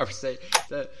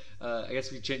 I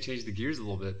guess we changed the gears a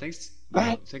little bit. Thanks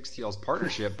to y'all's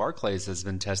partnership, Barclays has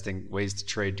been testing ways to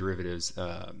trade derivatives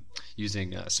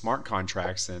using smart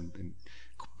contracts and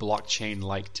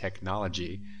blockchain-like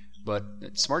technology. But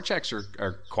smart checks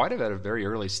are quite at a very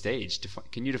early stage.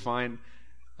 Can you define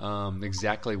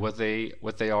exactly what they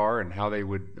are and how they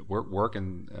would work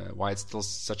and why it's still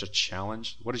such a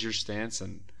challenge? What is your stance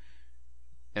and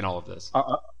all of this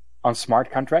on smart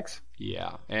contracts?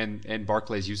 Yeah, and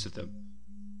Barclays' use of them.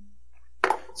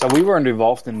 So we weren't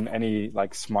involved in any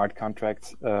like smart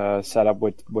contract setup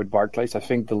with Barclays. I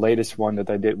think the latest one that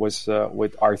I did was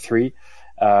with R3,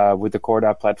 with the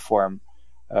Corda platform,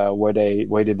 where they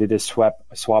did a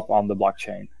swap on the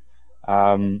blockchain.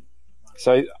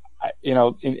 So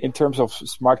in terms of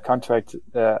smart contract,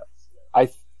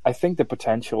 I think the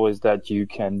potential is that you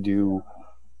can do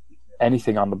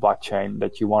anything on the blockchain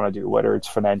that you want to do, whether it's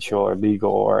financial or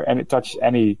legal and it touches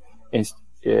any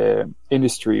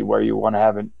industry where you want to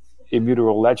have an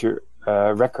immutable ledger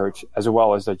record, as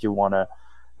well as that you want to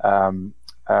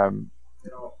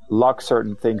lock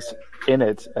certain things in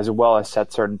it, as well as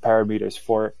set certain parameters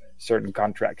for certain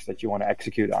contracts that you want to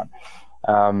execute on.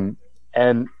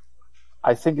 And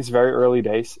I think it's very early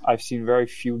days. I've seen very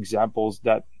few examples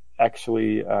that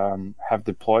actually have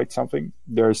deployed something.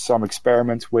 There's some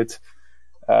experiments with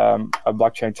a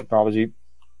blockchain technology.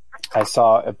 I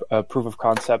saw a proof of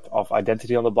concept of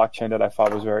identity on the blockchain that I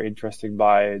thought was very interesting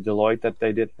by Deloitte that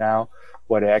they did now,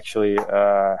 where they actually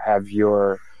have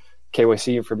your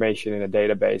KYC information in a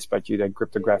database, but you then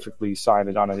cryptographically sign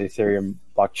it on an Ethereum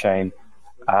blockchain,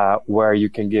 where you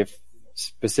can give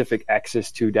specific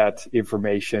access to that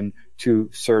information to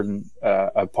certain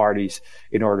parties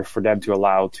in order for them to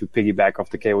allow to piggyback off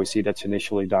the KYC that's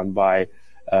initially done by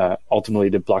ultimately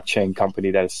the blockchain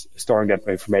company that's storing that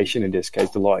information, in this case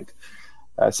Deloitte.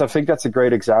 So I think that's a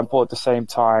great example. At the same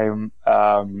time,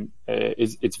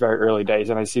 it's very early days,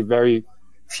 and I see very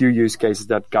few use cases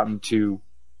that gotten to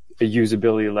a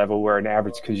usability level where an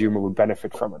average consumer would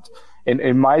benefit from it.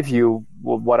 In my view,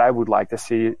 what I would like to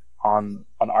see on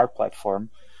our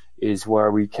platform is where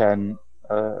we can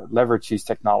leverage these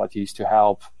technologies to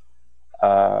help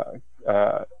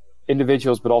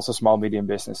individuals, but also small, medium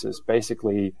businesses,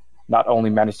 basically not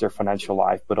only manage their financial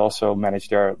life, but also manage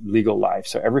their legal life.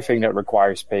 So everything that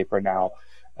requires paper now,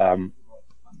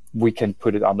 we can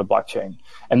put it on the blockchain.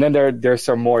 And then there's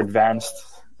some more advanced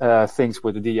things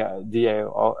with the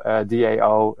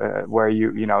DAO, where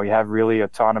you have really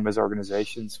autonomous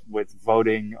organizations with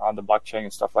voting on the blockchain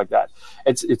and stuff like that.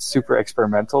 It's super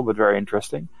experimental, but very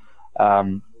interesting.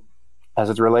 As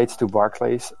it relates to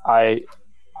Barclays, I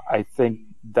think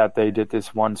that they did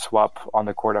this one swap on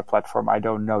the Corda platform. I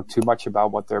don't know too much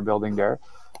about what they're building there.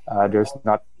 There's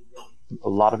not a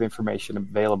lot of information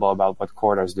available about what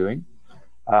Corda is doing.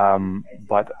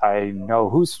 But I know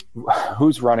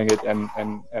who's running it, and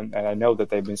I know that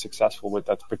they've been successful with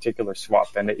that particular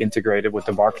swap, and they integrated with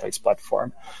the Barclays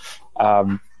platform.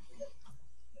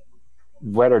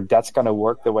 Whether that's going to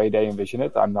work the way they envision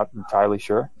it, I'm not entirely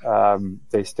sure.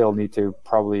 They still need to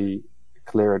probably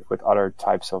clear it with other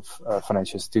types of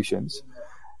financial institutions,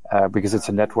 because it's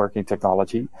a networking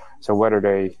technology. So whether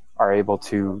they are able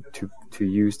to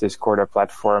use this Corda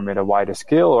platform in a wider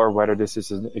scale, or whether this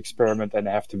is an experiment and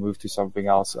have to move to something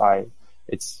else,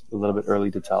 it's a little bit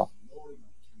early to tell.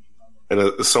 And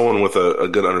as someone with a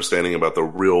good understanding about the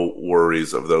real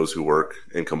worries of those who work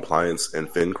in compliance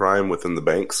and fin crime within the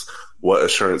banks, what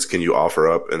assurance can you offer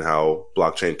up in how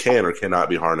blockchain can or cannot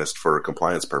be harnessed for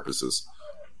compliance purposes?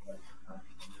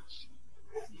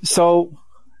 So,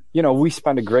 we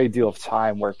spend a great deal of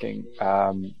time working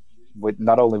with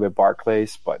not only with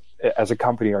Barclays, but as a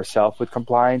company ourselves with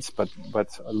compliance, but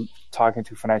talking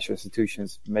to financial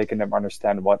institutions, making them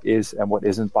understand what is and what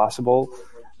isn't possible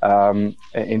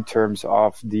in terms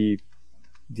of the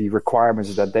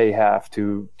requirements that they have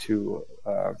to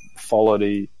follow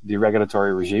the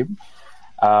regulatory regime,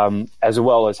 as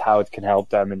well as how it can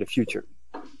help them in the future.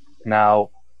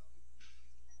 Now,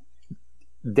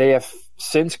 they have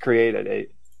since created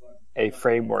a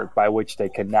framework by which they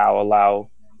can now allow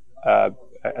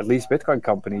at least Bitcoin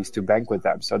companies to bank with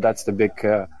them. So that's the big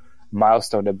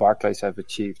milestone that Barclays have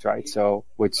achieved, right? So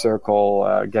with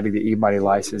Circle getting the e-money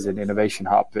license and Innovation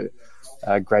Hub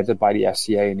granted by the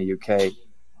FCA in the UK,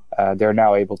 they're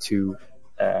now able to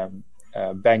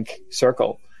bank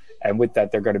Circle. And with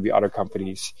that, there are going to be other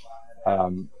companies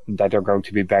that are going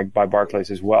to be banked by Barclays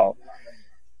as well.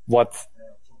 What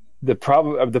the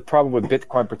problem with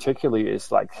Bitcoin particularly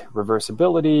is like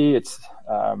reversibility, it's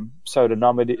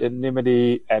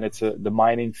pseudonymity, and it's the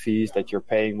mining fees that you're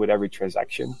paying with every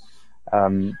transaction.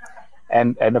 And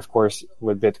of course,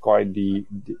 with Bitcoin,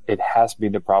 it has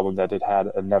been the problem that it had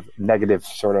a negative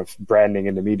sort of branding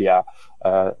in the media,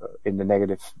 in the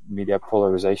negative media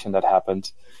polarization that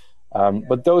happened.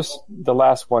 But the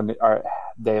last one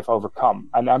they have overcome,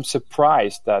 and I'm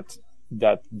surprised that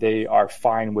they are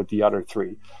fine with the other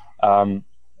three.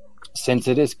 Since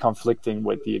it is conflicting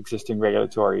with the existing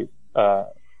regulatory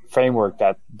framework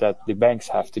that the banks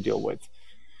have to deal with.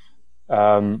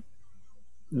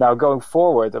 Now, going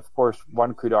forward, of course,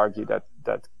 one could argue that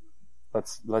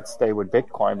let's stay with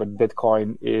Bitcoin, but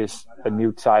Bitcoin is a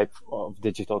new type of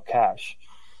digital cash,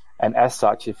 and as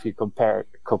such, if you compare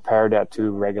that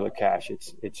to regular cash,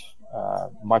 it's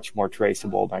much more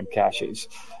traceable than cash is.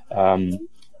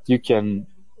 You can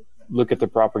look at the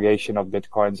propagation of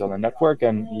Bitcoins on the network,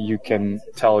 and you can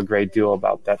tell a great deal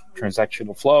about that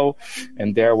transactional flow.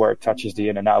 And there, where it touches the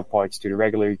in and out points to the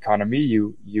regular economy,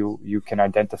 you can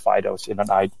identify those in and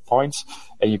out points,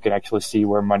 and you can actually see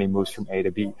where money moves from A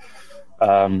to B.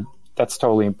 That's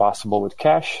totally impossible with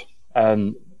cash,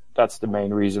 and that's the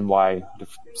main reason why the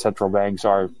central banks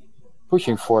are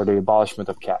pushing for the abolishment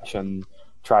of cash and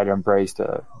try to embrace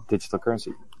the digital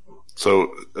currency.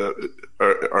 So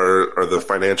are the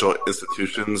financial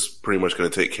institutions pretty much going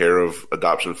to take care of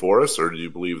adoption for us, or do you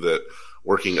believe that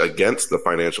working against the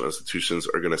financial institutions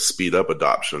are going to speed up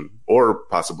adoption or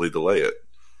possibly delay it?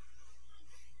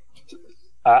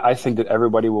 I think that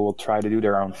everybody will try to do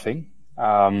their own thing,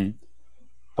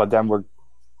 but then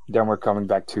we're coming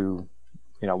back to,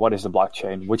 what is the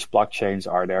blockchain? Which blockchains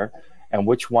are there, and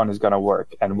which one is going to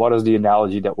work? And what is the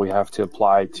analogy that we have to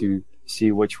apply to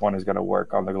see which one is going to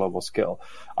work on the global scale?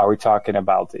 Are we talking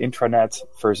about the intranet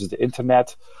versus the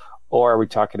internet, or are we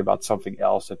talking about something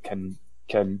else that can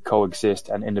coexist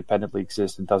and independently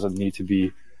exist and doesn't need to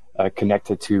be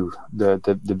connected to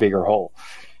the bigger whole?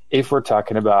 If we're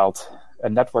talking about a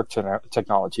network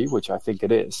technology, which I think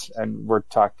it is, and we're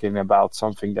talking about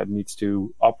something that needs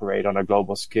to operate on a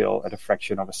global scale at a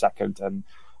fraction of a second and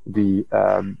be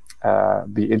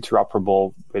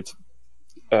interoperable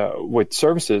with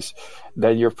services,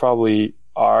 then you probably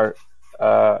are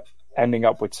ending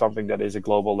up with something that is a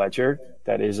global ledger,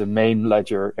 that is a main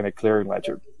ledger and a clearing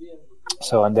ledger.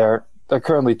 So, and there are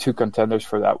currently two contenders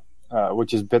for that,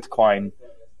 which is Bitcoin,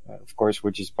 of course,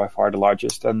 which is by far the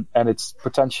largest, and it's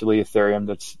potentially Ethereum.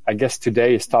 That's, I guess,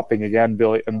 today is topping again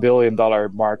 $1 billion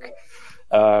mark,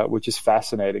 which is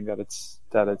fascinating that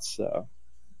it's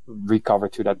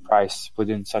recovered to that price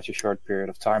within such a short period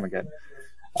of time again.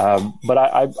 But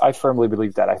I firmly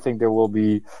believe that. I think there will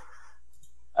be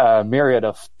a myriad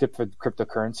of different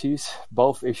cryptocurrencies,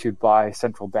 both issued by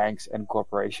central banks and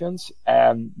corporations,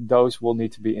 and those will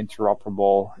need to be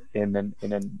interoperable in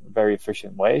a very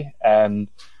efficient way. And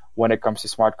when it comes to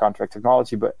smart contract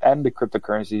technology, and the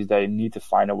cryptocurrencies, they need to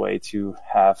find a way to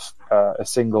have a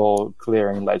single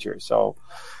clearing ledger. So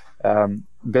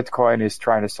Bitcoin is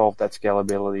trying to solve that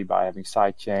scalability by having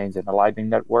side chains and a Lightning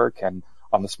Network, and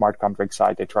on the smart contract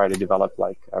side, they try to develop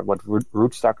what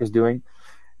Rootstock is doing.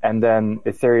 And then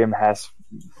Ethereum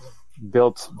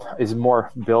is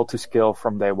more built to scale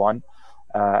from day one,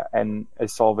 and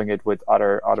is solving it with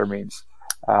other means.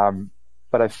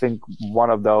 But I think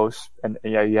one of those, and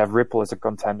you have Ripple as a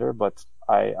contender, but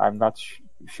I'm not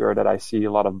sure that I see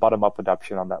a lot of bottom-up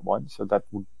adoption on that one. So that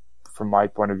would, from my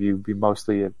point of view, be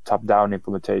mostly a top-down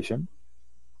implementation.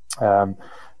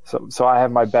 So I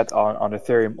have my bet on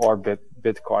Ethereum or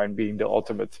Bitcoin being the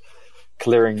ultimate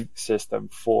clearing system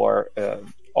for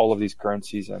all of these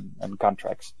currencies and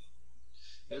contracts.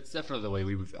 That's definitely the way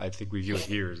I think we view it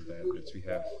here, is that we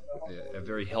have a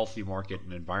very healthy market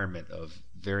and environment of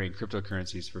varying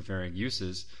cryptocurrencies for varying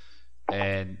uses,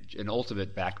 and an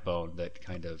ultimate backbone that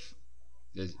kind of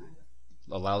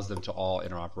allows them to all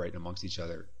interoperate amongst each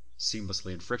other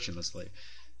seamlessly and frictionlessly.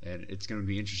 And it's going to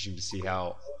be interesting to see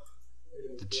how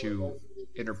the two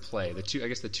interplay. The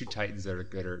two titans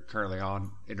that are currently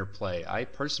on interplay. I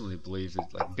personally believe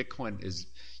that Bitcoin is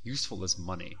useful as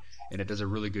money, and it does a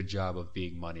really good job of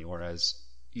being money, whereas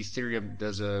Ethereum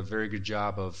does a very good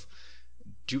job of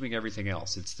doing everything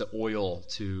else. It's the oil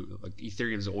to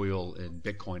Ethereum's oil, and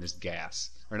Bitcoin is gas.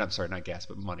 Or not gas,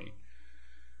 but money.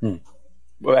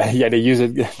 Well, yeah, they use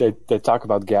it. They talk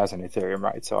about gas and Ethereum,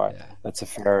 right? So that's a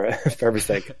fair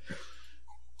mistake.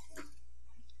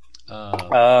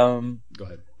 Go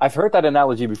ahead. I've heard that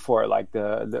analogy before.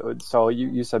 So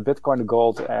you said Bitcoin the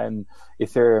gold and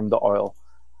Ethereum the oil.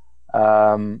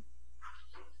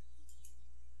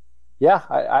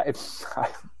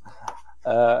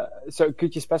 So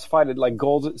could you specify that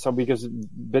gold? So because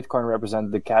Bitcoin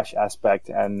represents the cash aspect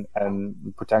and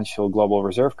potential global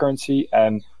reserve currency,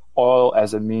 and oil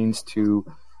as a means to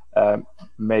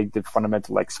make the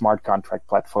fundamental smart contract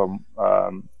platform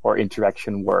or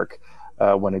interaction work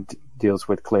when it deals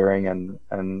with clearing and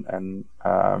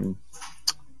how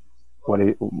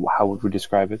would we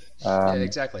describe it?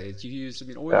 Exactly.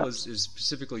 Oil is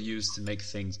specifically used to make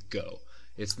things go.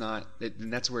 It's not,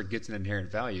 and that's where it gets an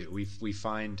inherent value. We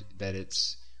find that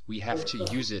we have to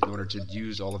use it in order to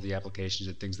use all of the applications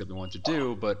and things that we want to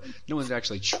do, but no one's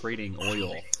actually trading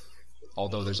oil,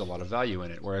 although there's a lot of value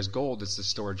in it. Whereas gold, it's the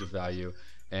storage of value,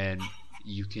 and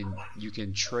you can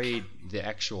trade the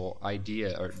actual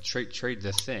idea, or trade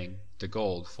the thing, the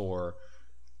gold, for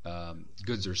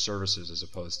goods or services, as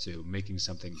opposed to making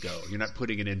something go. You're not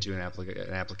putting it into an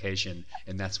application,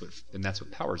 and that's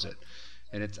what powers it.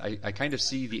 And I kind of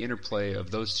see the interplay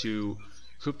of those two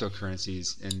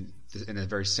cryptocurrencies in a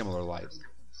very similar light.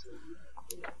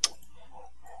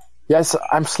 Yes,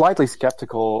 I'm slightly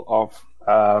skeptical of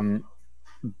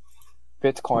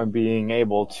Bitcoin being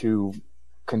able to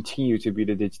continue to be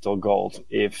the digital gold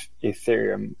if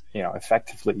Ethereum,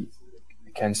 effectively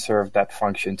can serve that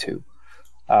function too.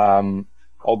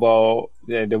 Although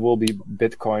there will be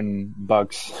Bitcoin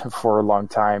bugs for a long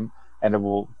time, and it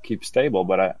will keep stable.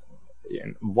 But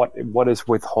what is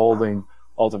withholding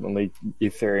ultimately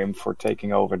Ethereum for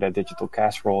taking over that digital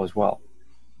cash role as well?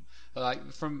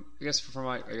 From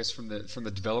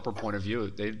the developer point of view,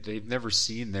 they've never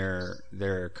seen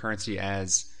their currency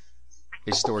as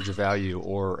a storage of value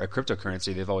or a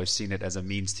cryptocurrency. They've always seen it as a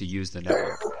means to use the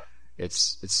network.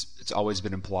 It's always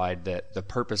been implied that the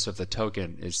purpose of the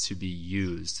token is to be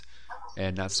used,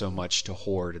 and not so much to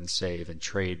hoard and save and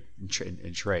trade.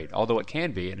 Although it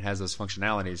can be and has those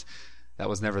functionalities, that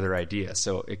was never their idea.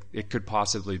 So it could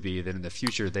possibly be that in the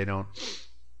future they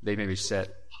maybe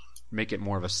make it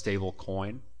more of a stable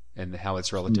coin and how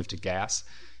it's relative to gas,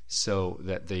 so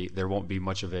that there won't be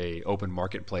much of a open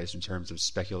marketplace in terms of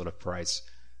speculative price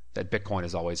that Bitcoin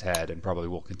has always had and probably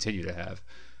will continue to have.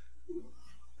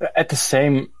 At the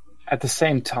same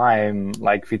time,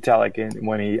 like Vitalik,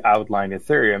 when he outlined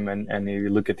Ethereum and you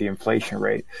look at the inflation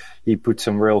rate, he put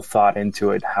some real thought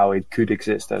into it, how it could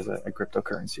exist as a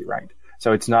cryptocurrency, right?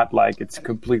 So it's not like it's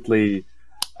completely,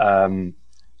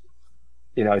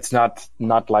 it's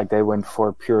not like they went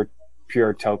for pure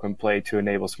token play to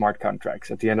enable smart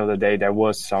contracts. At the end of the day, there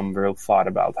was some real thought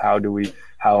about how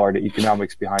are the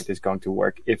economics behind this going to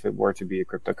work if it were to be a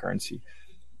cryptocurrency.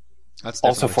 That's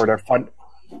also for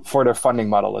their funding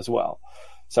model as well.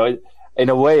 So in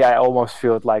a way, I almost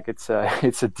feel like it's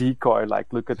a decoy.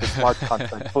 Like, look at the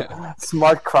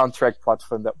smart contract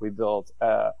platform that we built,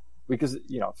 because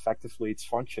effectively it's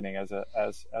functioning as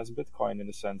Bitcoin in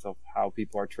the sense of how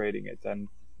people are trading it and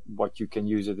what you can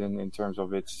use it in terms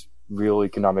of its real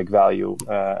economic value,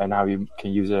 and how you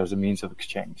can use it as a means of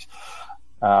exchange.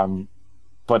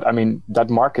 But I mean, that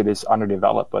market is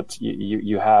underdeveloped. But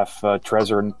you have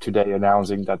Trezor today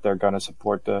announcing that they're going to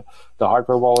support the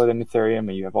hardware wallet in Ethereum,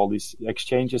 and you have all these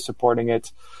exchanges supporting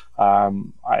it.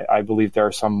 I believe there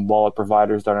are some wallet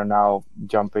providers that are now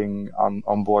jumping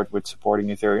on board with supporting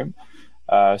Ethereum.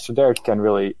 So there it can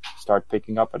really start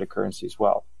picking up at a currency as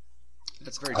well.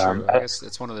 That's very true. I guess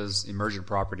it's one of those emergent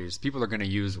properties. People are going to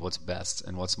use what's best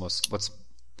and what's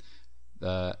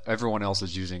everyone else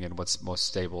is using and what's most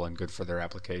stable and good for their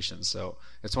applications. So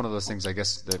it's one of those things, I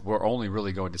guess, that we're only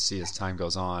really going to see as time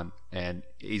goes on and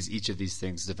as each of these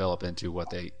things develop into what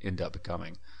they end up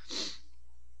becoming.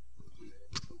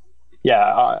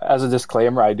 Yeah, as a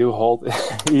disclaimer, I do hold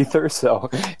Ether,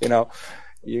 so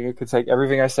you could take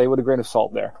everything I say with a grain of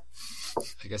salt there.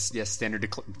 I guess, yes, standard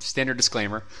disclaimer. Standard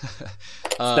disclaimer.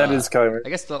 I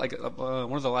guess one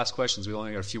of the last questions, we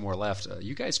only got a few more left.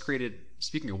 You guys created,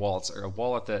 speaking of wallets, a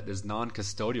wallet that is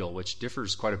non-custodial, which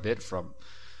differs quite a bit from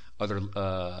other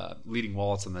leading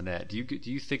wallets on the net. Do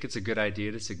you think it's a good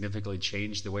idea to significantly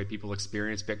change the way people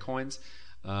experience Bitcoins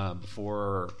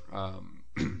before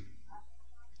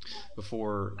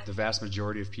the vast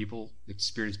majority of people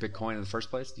experience Bitcoin in the first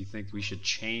place? Do you think we should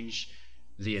change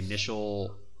the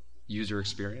initial user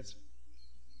experience?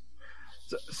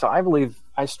 So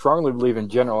I strongly believe in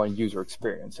general in user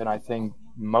experience, and I think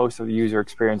most of the user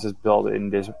experiences built in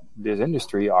this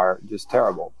industry are just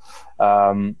terrible.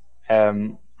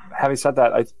 Having said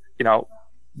that,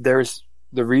 there's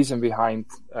the reason behind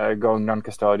going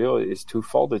non-custodial is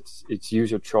twofold. It's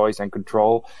user choice and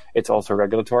control. It's also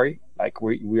regulatory. Like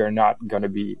we are not going to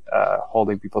be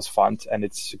holding people's funds, and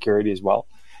it's security as well.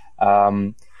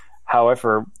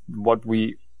 However, what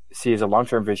we see as a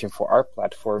long-term vision for our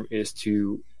platform is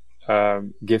to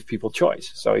give people choice.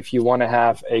 So if you want to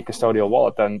have a custodial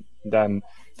wallet, then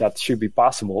that should be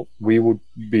possible. We would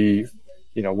be,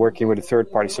 working with a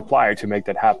third-party supplier to make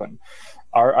that happen.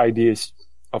 Our idea is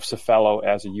of Cefello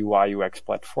as a UI UX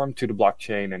platform to the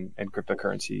blockchain and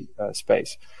cryptocurrency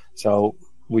space. So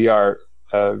we are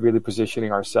really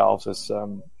positioning ourselves as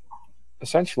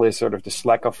essentially sort of the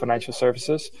Slack of financial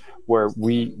services, where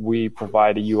we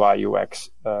provide a UI UX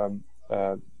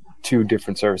to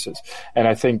different services. And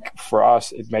I think for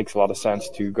us, it makes a lot of sense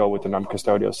to go with the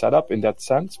non-custodial setup in that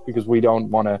sense, because we don't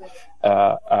want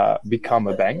to become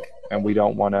a bank, and we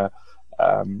don't want to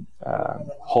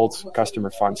hold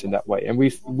customer funds in that way. And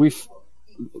we've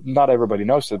not everybody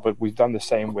knows it, but we've done the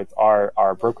same with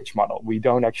our brokerage model. We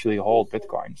don't actually hold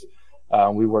Bitcoins.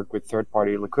 We work with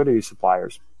third-party liquidity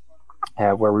suppliers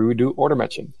where we would do order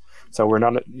matching. So we're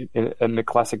not in the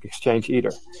classic exchange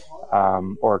either,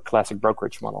 or classic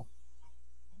brokerage model.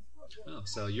 Oh,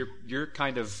 so you're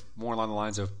kind of more along the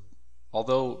lines of,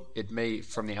 although it may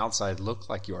from the outside look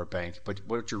like you are a bank, but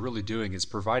what you're really doing is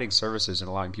providing services and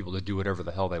allowing people to do whatever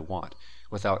the hell they want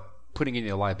without putting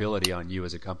any liability on you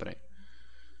as a company.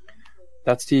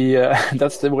 That's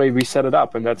the way we set it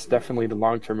up, and that's definitely the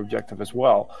long-term objective as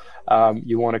well.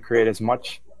 You want to create as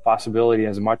much possibility,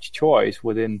 as much choice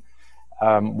within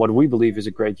what we believe is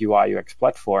a great UI UX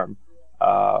platform,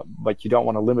 but you don't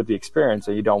want to limit the experience,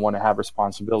 and you don't want to have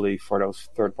responsibility for those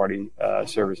third-party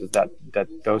services that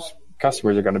those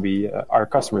customers are going to be our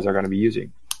customers are going to be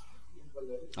using.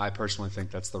 I personally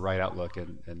think that's the right outlook,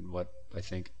 and what I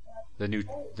think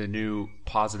the new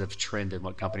positive trend in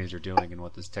what companies are doing and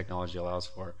what this technology allows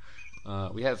for.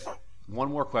 We have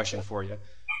one more question for you.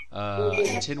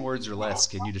 In 10 words or less,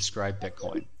 can you describe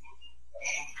Bitcoin?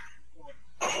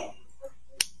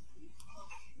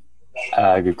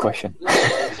 Good question.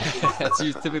 That's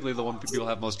typically the one people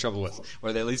have most trouble with,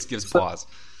 or they at least gives pause.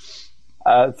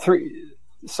 Three.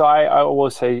 So I will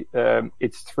say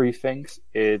it's three things.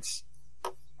 It's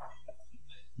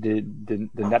the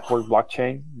network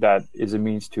blockchain that is a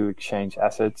means to exchange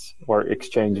assets or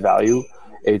exchange value.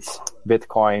 It's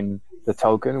Bitcoin, the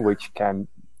token, which can,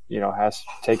 has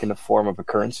taken the form of a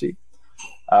currency.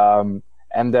 And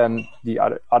then the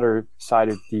other side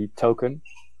of the token,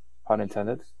 pun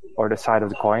intended, or the side of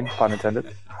the coin, pun intended,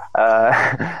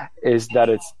 is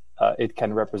that it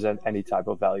can represent any type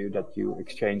of value that you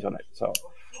exchange on it. So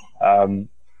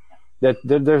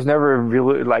there's never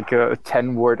really like a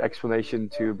 10-word explanation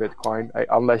to Bitcoin,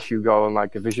 unless you go on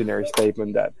like a visionary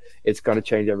statement that it's going to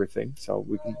change everything. So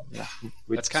we can.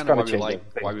 That's kind of why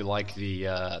we like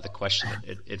the question.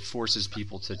 It forces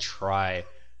people to try,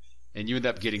 and you end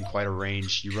up getting quite a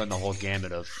range. You run the whole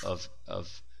gamut of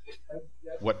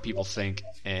what people think,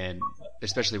 and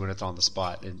especially when it's on the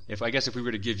spot. And if we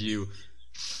were to give you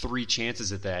 3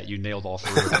 chances at that, you nailed all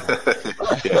 3 of them.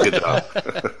 Yeah, good job.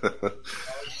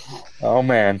 Oh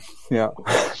man, yeah.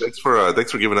 Thanks for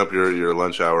giving up your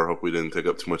lunch hour. Hope we didn't take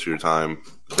up too much of your time.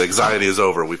 The anxiety is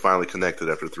over. We finally connected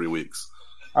after 3 weeks.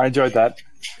 I enjoyed that.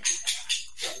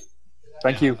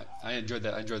 Thank you. I enjoyed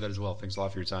that. I enjoyed that as well. Thanks a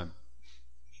lot for your time.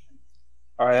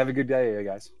 All right, have a good day,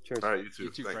 guys. Cheers. All right, you too.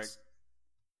 You too, Thanks. Frank.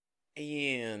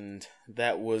 And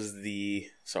that was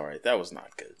that was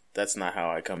not good. That's not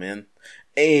how I come in.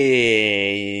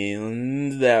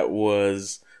 And that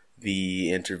was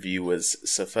the interview with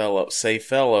Cefellos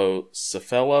CEO.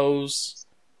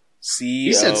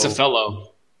 He said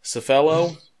Cefello.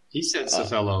 Cefello? He said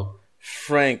Cefello.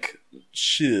 Frank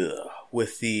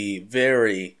with the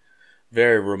very,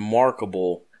 very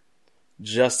remarkable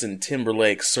Justin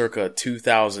Timberlake circa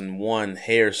 2001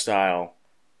 hairstyle.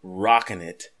 Rocking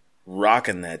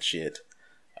that shit.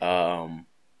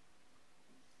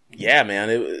 Yeah, man,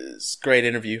 it was a great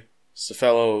interview.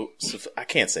 I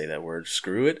can't say that word.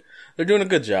 Screw it. They're doing a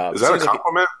good job. Is that a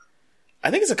compliment?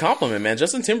 I think it's a compliment, man.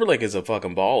 Justin Timberlake is a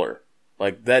fucking baller.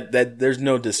 Like that there's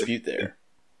no dispute there.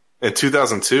 In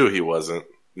 2002, he wasn't.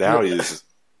 Now he is.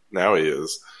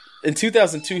 In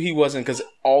 2002, he wasn't, because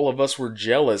all of us were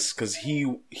jealous because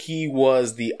he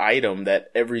was the item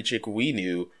that every chick we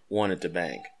knew wanted to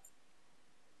bang.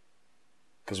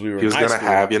 Because we were. He was gonna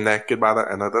have you naked by the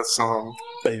end of that song.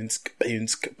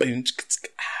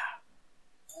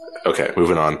 Okay,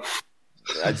 moving on.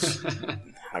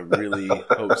 I really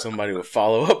hope somebody would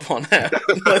follow up on that.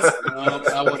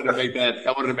 I wanted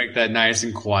to make that nice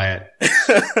and quiet.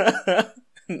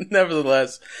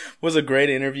 Nevertheless, was a great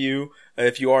interview.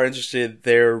 If you are interested,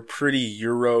 they're pretty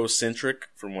Euro-centric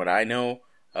from what I know.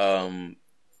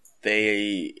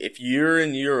 If you're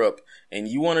in Europe and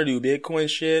you want to do Bitcoin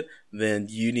shit, then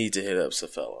you need to hit up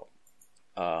Cefello.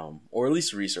 Or at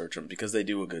least research them, because they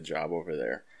do a good job over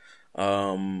there.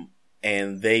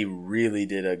 And they really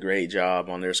did a great job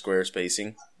on their square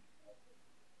spacing.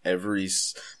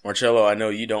 Marcello, I know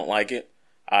you don't like it.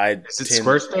 Is it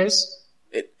Squarespace?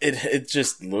 It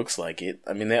just looks like it.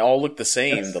 I mean, they all look the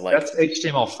same. That's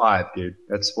HTML5, dude.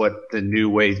 That's what the new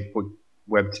way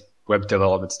web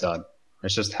development's done.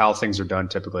 It's just how things are done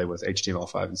typically with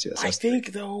HTML5 and CSS. I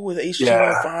think, though, with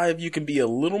HTML5, you can be a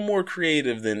little more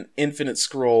creative than infinite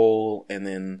scroll, and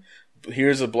then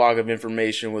here's a block of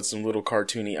information with some little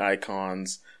cartoony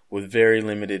icons with very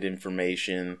limited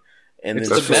information. And it's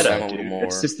then the meta, dude. More.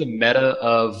 It's just the meta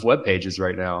of web pages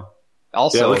right now.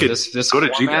 Also, this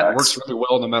format works really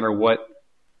well no matter what.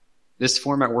 This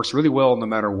format works really well no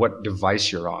matter what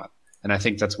device you're on, and I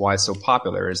think that's why it's so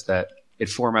popular. Is that it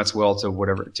formats well to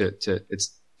whatever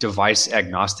it's device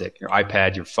agnostic. Your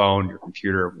iPad, your phone, your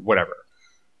computer, whatever.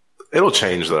 It'll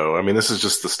change though. I mean, this is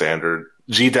just the standard.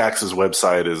 GDAX's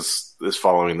website is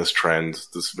following this trend.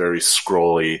 This very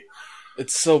scrolly,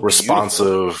 it's so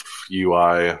responsive beautiful.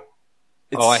 UI.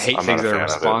 I hate things that are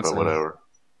responsive. But whatever.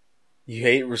 You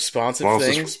hate responsive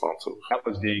things? Responsive? That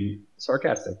was being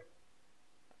sarcastic.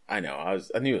 I know.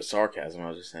 I knew it was sarcasm. I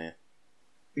was just saying.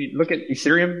 Look at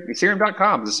Ethereum.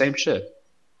 Ethereum.com is the same shit.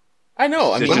 I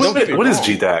know. I mean, what is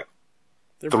GDAX?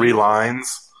 3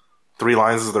 lines. 3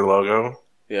 lines is their logo.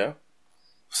 Yeah.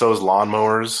 So is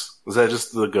lawnmowers. Is that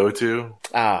just the go-to?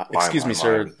 Excuse me,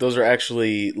 sir. Those are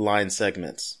actually line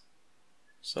segments.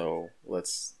 So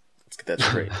let's get that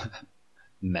straight.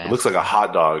 It looks like a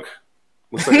hot dog.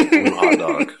 Looks like a blue hot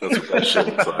dog. That's what that shit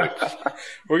looks like.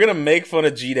 We're going to make fun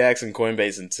of GDAX and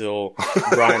Coinbase until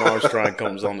Brian Armstrong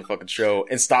comes on the fucking show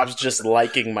and stops just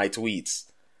liking my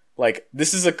tweets. Like,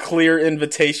 this is a clear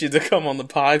invitation to come on the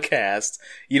podcast.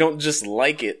 You don't just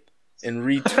like it and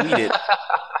retweet it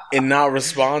and not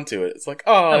respond to it. It's like,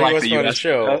 oh, he wants me on the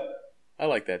show. I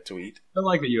like that tweet. I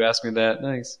like that you asked me that.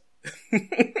 Thanks.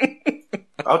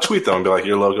 I'll tweet them and be like,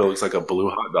 your logo looks like a blue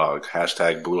hot dog.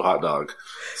 # blue hot dog.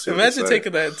 Imagine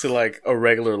taking that to like a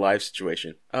regular life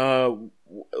situation.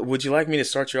 Would you like me to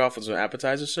start you off with some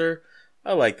appetizers, sir?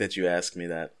 I like that you asked me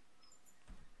that.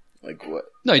 Like what?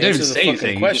 No, you don't even say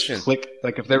anything. Question. You just click.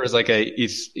 Like if there was like a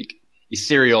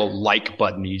ethereal like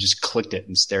button, you just clicked it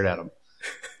and stared at them.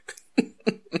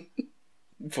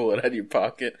 Pull it out of your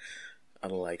pocket. I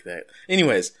don't like that.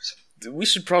 Anyways, we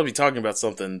should probably be talking about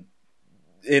something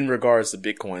in regards to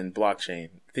Bitcoin, blockchain,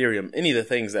 Ethereum, any of the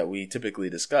things that we typically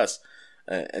discuss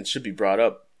and should be brought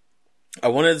up. I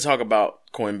wanted to talk about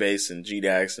Coinbase and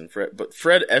GDAX and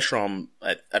Fred Eshram,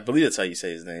 I believe that's how you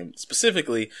say his name.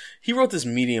 Specifically, he wrote this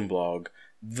Medium blog.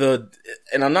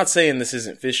 And I'm not saying this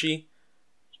isn't fishy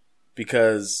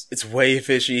because it's way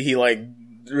fishy. He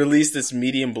released this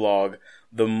Medium blog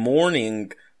the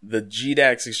morning the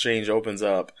GDAX exchange opens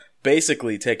up,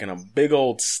 basically taking a big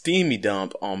old steamy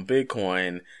dump on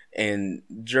Bitcoin and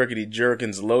jerkity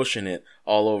jerkins lotion it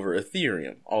all over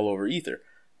Ethereum, all over Ether.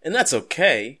 And that's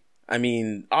okay. I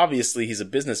mean, obviously he's a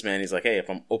businessman. He's like, hey, if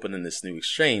I'm opening this new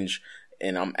exchange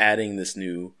and I'm adding this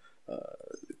new,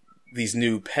 these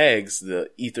new pegs, the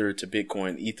Ether to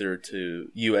Bitcoin, Ether to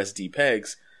USD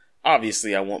pegs,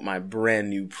 obviously I want my brand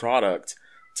new product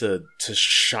to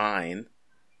shine.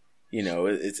 You know,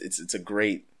 it's a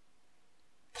great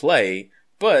play,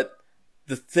 but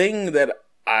the thing that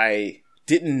I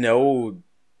didn't know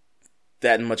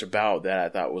that much about that I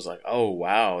thought was like, oh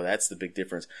wow, that's the big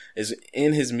difference, is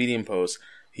in his Medium post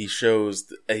he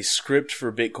shows a script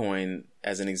for Bitcoin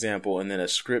as an example and then a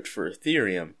script for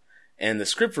Ethereum, and the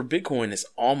script for Bitcoin is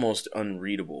almost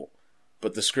unreadable,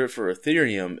 but the script for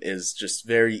Ethereum is just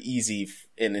very easy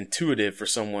and intuitive for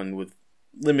someone with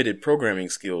limited programming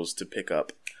skills to pick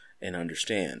up and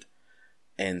understand.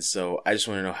 And so I just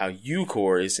want to know how you,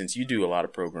 Corey, since you do a lot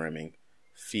of programming,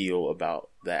 feel about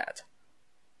that.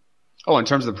 Oh, in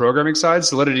terms of the programming side,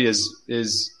 Solidity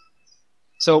is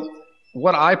so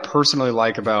what I personally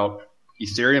like about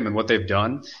Ethereum and what they've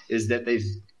done is that they've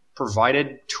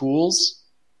provided tools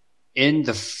in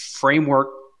the framework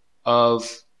of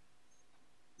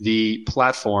the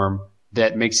platform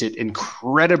that makes it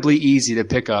incredibly easy to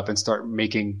pick up and start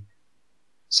making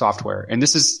software. And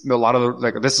this is a lot of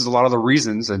the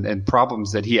reasons and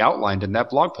problems that he outlined in that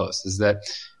blog post, is that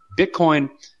Bitcoin,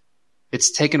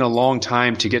 it's taken a long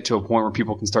time to get to a point where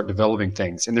people can start developing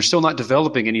things, and they're still not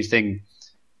developing anything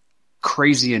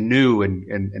crazy and new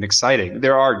and exciting.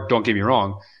 There are, don't get me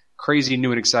wrong, crazy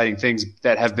new and exciting things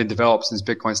that have been developed since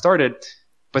Bitcoin started,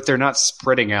 but they're not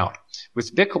spreading out.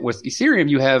 With Ethereum,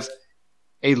 you have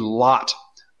a lot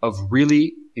of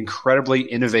really incredibly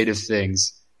innovative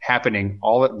things happening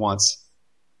all at once,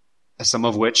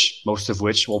 most of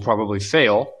which will probably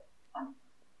fail,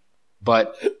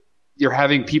 but you're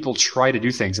having people try to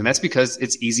do things, and that's because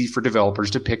it's easy for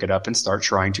developers to pick it up and start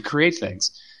trying to create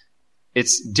things.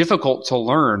 It's difficult to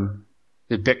learn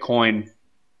the Bitcoin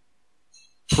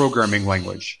programming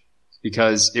language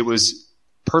because it was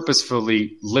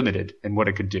purposefully limited in what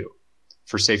it could do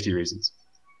for safety reasons.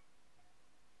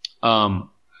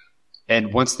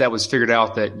 And once that was figured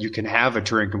out that you can have a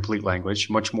Turing-complete language,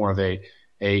 much more of a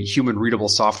human-readable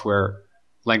software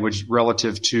language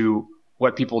relative to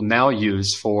what people now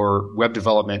use for web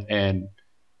development and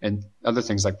other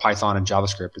things like Python and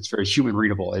JavaScript. It's very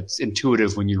human-readable. It's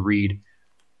intuitive when you read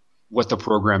what the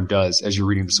program does as you're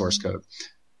reading the source code.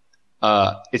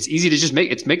 It's easy to just I'm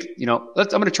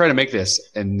going to try to make this,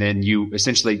 and then you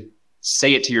essentially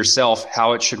say it to yourself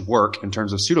how it should work in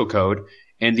terms of pseudocode,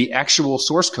 and the actual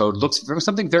source code looks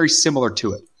something very similar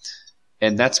to it.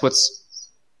 And that's what's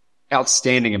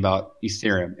outstanding about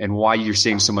Ethereum and why you're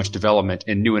seeing so much development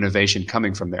and new innovation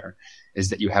coming from there is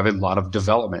that you have a lot of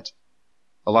development,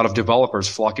 a lot of developers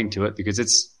flocking to it because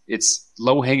it's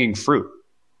low-hanging fruit.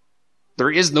 There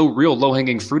is no real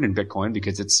low-hanging fruit in Bitcoin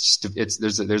because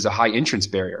there's a high entrance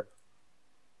barrier.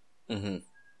 Mm-hmm.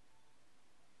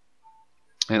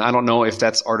 And I don't know if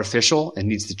that's artificial and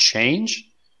needs to change.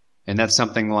 And that's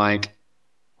something like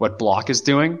what Block is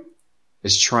doing,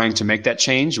 is trying to make that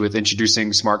change with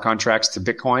introducing smart contracts to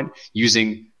Bitcoin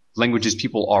using languages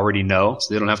people already know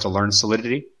so they don't have to learn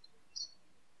Solidity.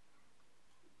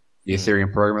 The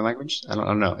Ethereum programming language. I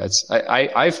don't know.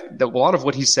 A lot of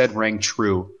what he said rang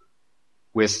true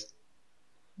with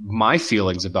my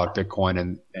feelings about Bitcoin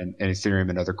and Ethereum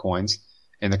and other coins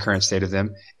in the current state of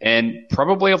them, and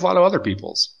probably a lot of other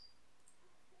people's.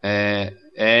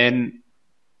 And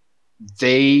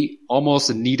they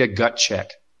almost need a gut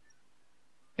check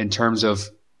in terms of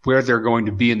where they're going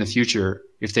to be in the future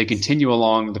if they continue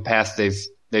along the path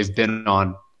they've been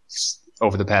on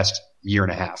over the past year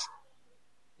and a half.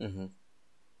 Mm-hmm.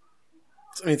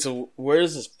 I mean, so where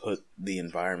does this put the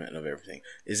environment of everything?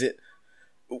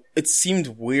 It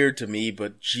seemed weird to me,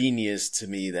 but genius to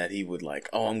me that he would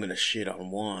I'm going to shit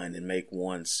on one and make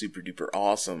one super duper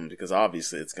awesome because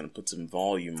obviously it's going to put some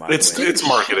volume. It's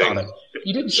marketing.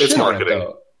 He didn't shit on it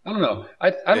though. I don't know.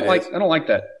 I don't like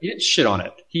that. He didn't shit on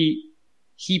it.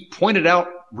 He pointed out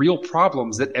real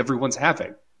problems that everyone's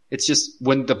having. It's just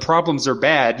when the problems are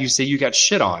bad, you say you got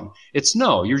shit on.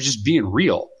 You're just being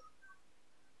real.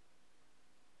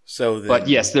 But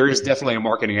yes, there is definitely a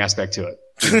marketing aspect to it.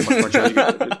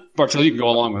 Marcello, you can go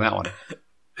along with that one.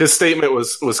 His statement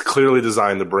was clearly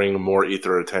designed to bring more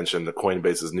Ether attention to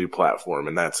Coinbase's new platform,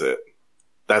 and that's it.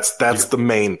 That's the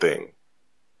main thing.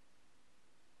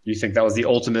 You think that was the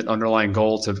ultimate underlying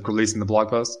goal to releasing the blog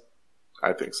post?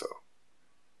 I think so.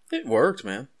 It worked,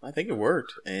 man. I think it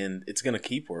worked, and it's going to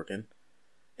keep working.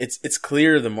 It's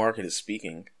clear the market is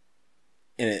speaking.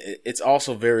 And it's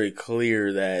also very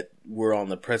clear that we're on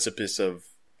the precipice of,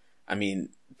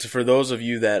 for those of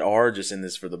you that are just in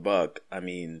this for the buck,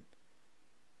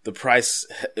 the price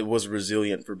was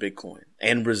resilient for Bitcoin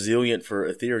and resilient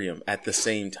for Ethereum at the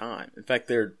same time. In fact,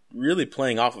 they're really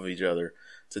playing off of each other.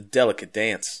 It's a delicate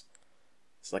dance.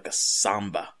 It's like a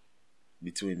samba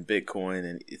between Bitcoin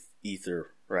and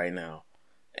Ether right now.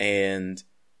 And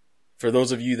for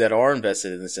those of you that are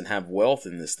invested in this and have wealth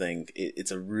in this thing, it's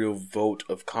a real vote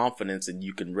of confidence, and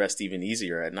you can rest even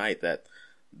easier at night that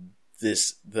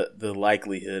the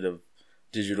likelihood of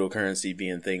digital currency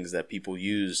being things that people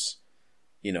use,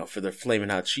 for their flaming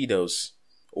hot Cheetos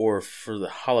or for the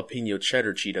jalapeno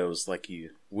cheddar Cheetos, like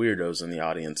you weirdos in the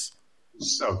audience.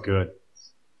 So good.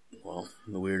 Well,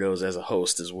 the weirdos as a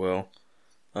host as well.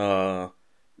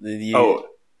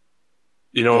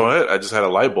 You know what? I just had a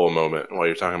light bulb moment while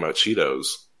you're talking about Cheetos.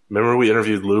 Remember we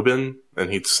interviewed Lubin and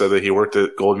he said that he worked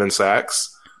at Goldman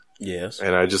Sachs? Yes.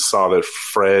 And I just saw that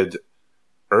Fred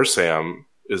Ursam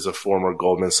is a former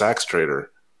Goldman Sachs trader.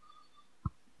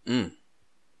 Mm.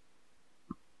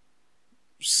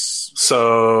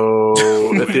 So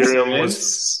Ethereum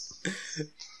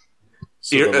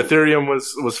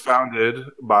was founded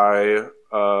by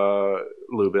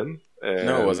Lubin. And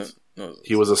no, it wasn't. No,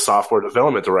 he was a software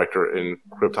development director in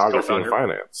cryptography and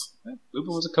finance. Yeah,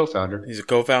 Lubin was a co-founder. He's a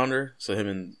co-founder, so him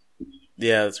and...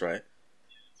 Yeah, that's right.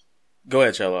 Go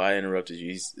ahead, Cello. I interrupted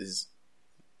you. His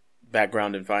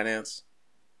background in finance?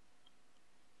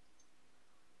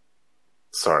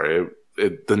 Sorry.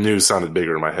 The news sounded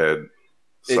bigger in my head.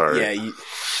 Sorry.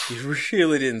 You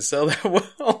really didn't sell that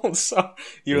well. So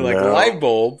you were like, light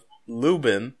bulb,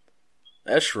 Lubin,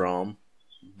 Eshram,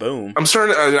 boom. I'm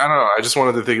starting to, I don't know. I just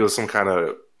wanted to think it was some kind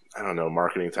of,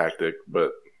 marketing tactic,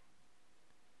 but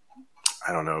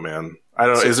I don't know, man.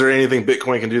 Is there anything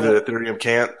Bitcoin can do that Ethereum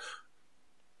can't?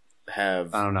 I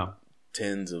don't know.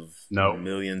 Tens of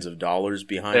millions of dollars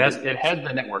behind it. It has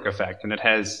the network effect, and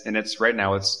it's right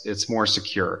now it's more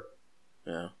secure.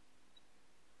 Yeah.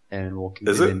 And we'll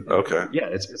continue. Is it? Okay. Yeah,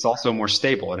 it's also more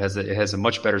stable. It has a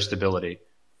much better stability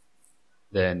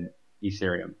than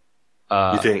Ethereum.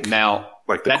 You think now,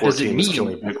 like the core team is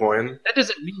killing Bitcoin? That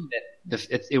doesn't mean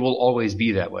that it will always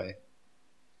be that way.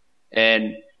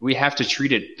 And we have to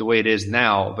treat it the way it is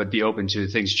now, but be open to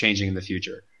things changing in the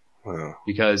future. Wow.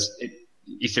 Because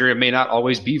Ethereum may not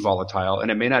always be volatile, and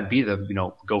it may not be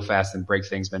the go fast and break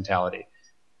things mentality,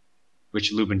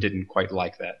 which Lubin didn't quite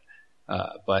like that.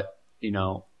 But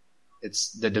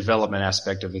it's the development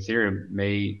aspect of Ethereum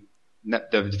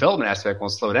the development aspect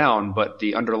won't slow down, but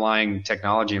the underlying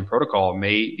technology and protocol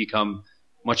may become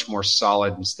much more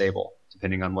solid and stable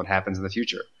depending on what happens in the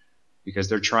future. because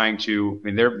they're trying to. I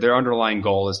mean, their underlying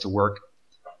goal is to work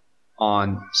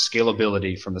on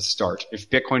scalability from the start. If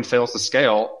Bitcoin fails to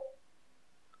scale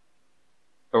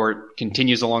or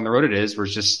continues along the road it is, we're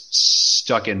just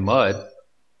stuck in mud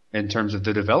in terms of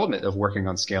the development of working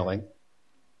on scaling,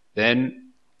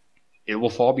 then it will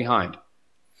fall behind.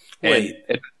 Wait.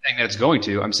 And I'm saying that it's going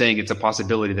to. I'm saying it's a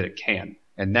possibility that it can.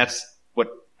 And that's what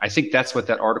I think that's what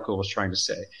that article was trying to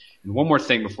say. And one more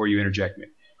thing before you interject me.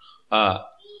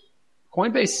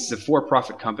 Coinbase is a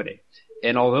for-profit company.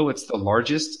 And although it's the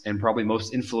largest and probably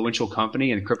most influential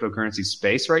company in cryptocurrency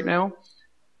space right now,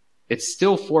 it's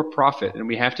still for profit. And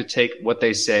we have to take what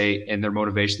they say and their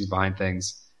motivations behind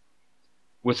things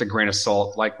with a grain of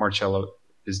salt, like Marcello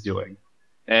is doing.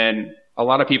 And a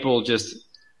lot of people just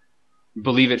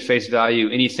believe at face value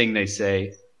anything they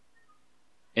say,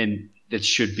 and that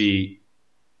should be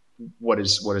what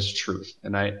is truth.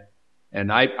 And I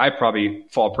probably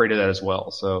fall prey to that as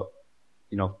well. So,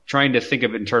 trying to think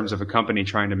of it in terms of a company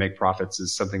trying to make profits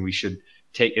is something we should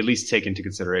at least take into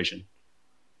consideration.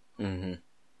 Mm-hmm.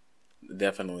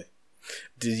 Definitely.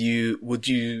 Would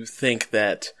you think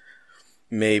that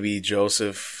maybe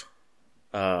Joseph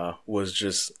was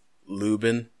just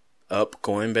lubing up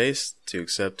Coinbase to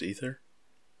accept Ether?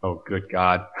 Oh, good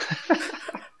God.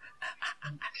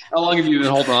 How long have you been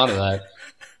holding on to that?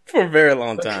 For a very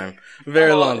long time.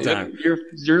 Very long time.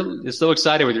 You're so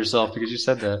excited with yourself because you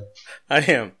said that. I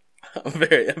am. I'm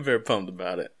very pumped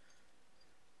about it.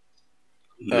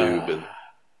 Lubin.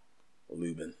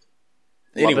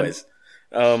 Anyways,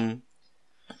 we can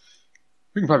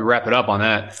probably wrap it up on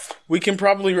that. We can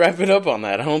probably wrap it up on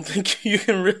that. I don't think you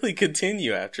can really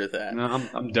continue after that. No,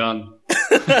 I'm done.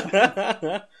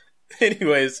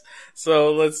 Anyways,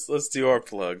 so let's do our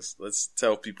plugs. Let's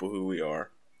tell people who we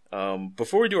are.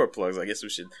 Before we do our plugs, I guess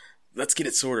let's get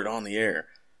it sorted on the air.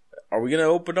 Are we going to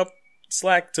open up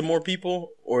Slack to more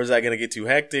people, or is that going to get too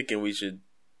hectic and we should,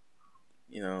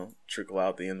 trickle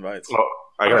out the invites? Well,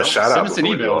 I got a shout out. Send us an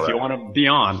email if you want to be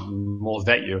on. We'll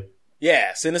vet you.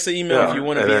 Yeah, send us an email if you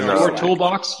want to be on. Or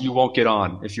Toolbox, you won't get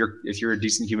on. If you're a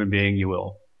decent human being, you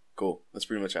will. Cool. That's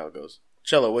pretty much how it goes.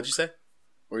 Cello, what'd you say?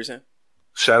 What were you saying?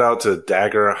 Shout out to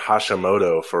Dagger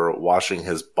Hashimoto for washing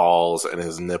his balls and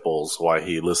his nipples while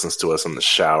he listens to us in the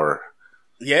shower.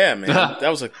 Yeah, man. That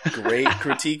was a great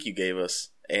critique you gave us.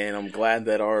 And I'm glad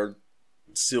that our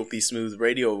silky smooth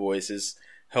radio voices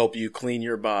help you clean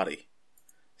your body.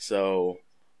 So,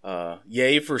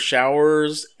 yay for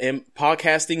showers and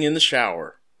podcasting in the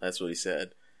shower. That's what he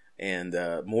said. And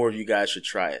more of you guys should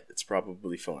try it. It's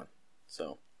probably fun.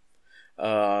 So,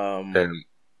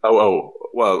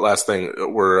 well, last thing,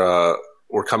 we're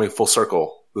coming full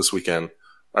circle this weekend.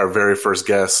 Our very first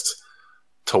guest,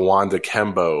 Tawanda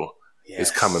Kembo,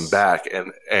 is coming back,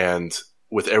 and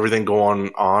with everything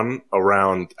going on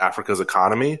around Africa's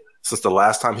economy, since the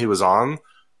last time he was on,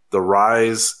 the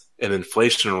rise in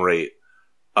inflation rate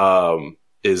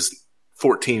is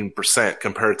 14%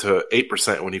 compared to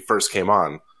 8% when he first came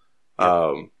on.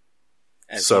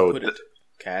 As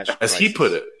he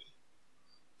put it.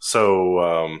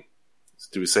 So,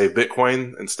 do we say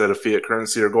Bitcoin instead of fiat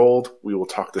currency or gold? We will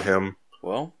talk to him.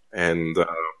 Well, and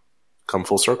come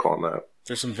full circle on that.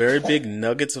 There's some very big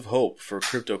nuggets of hope for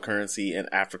cryptocurrency in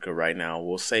Africa right now.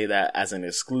 We'll say that as an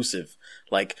exclusive.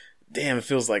 Like, damn, it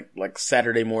feels like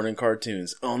Saturday morning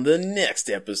cartoons. On the next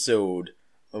episode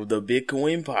of the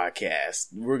Bitcoin podcast,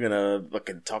 we're gonna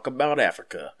fucking talk about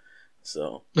Africa.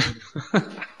 So,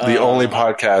 the only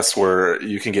podcast where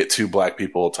you can get two black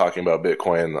people talking about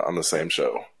Bitcoin on the same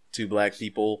show. Two black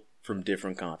people from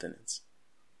different continents.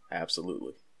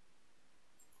 Absolutely.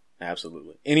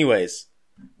 Anyways,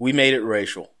 we made it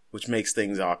racial, which makes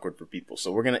things awkward for people.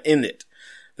 So we're going to end it.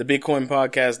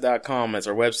 TheBitcoinPodcast.com is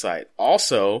our website.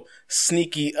 Also,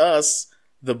 sneaky us,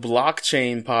 the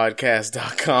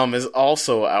blockchainpodcast.com is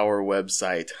also our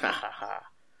website.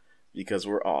 Because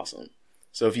we're awesome.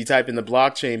 So if you type in the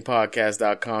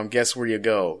blockchainpodcast.com, guess where you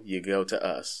go? You go to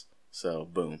us. So,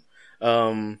 boom.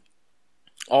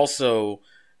 Also,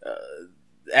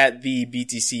 at the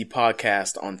BTC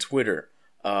podcast on Twitter,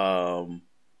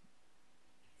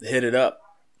 hit it up.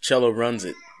 Cello runs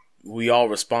it. We all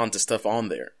respond to stuff on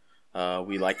there.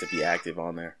 We like to be active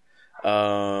on there.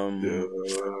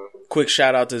 Quick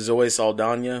shout out to Zoe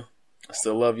Saldana. I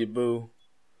still love you, boo.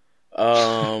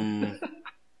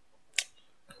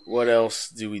 What else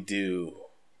do we do?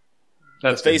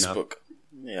 That's Facebook.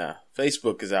 Yeah,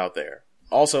 Facebook is out there.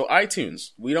 Also,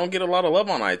 iTunes. We don't get a lot of love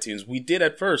on iTunes. We did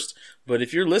at first. But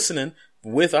if you're listening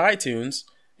with iTunes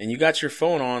and you got your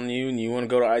phone on you and you want to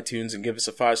go to iTunes and give us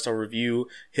a 5-star review,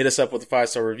 hit us up with a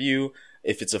 5-star review.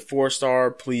 If it's a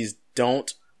 4-star, please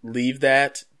don't leave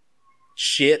that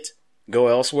shit, go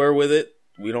elsewhere with it.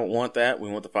 We don't want that. We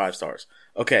want the 5 stars.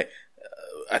 Okay.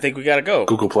 I think we got to go.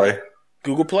 Google Play.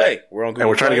 Google Play. We're on Google And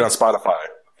we're trying Play. to get on Spotify.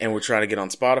 And we're trying to get on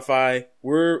Spotify.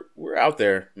 We're out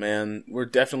there, man. We're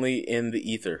definitely in the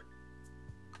ether.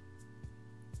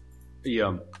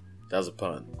 Yum. That was a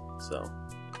pun. So.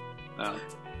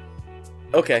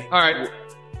 Okay. All right.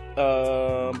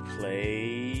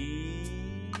 Play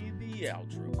the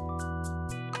outro.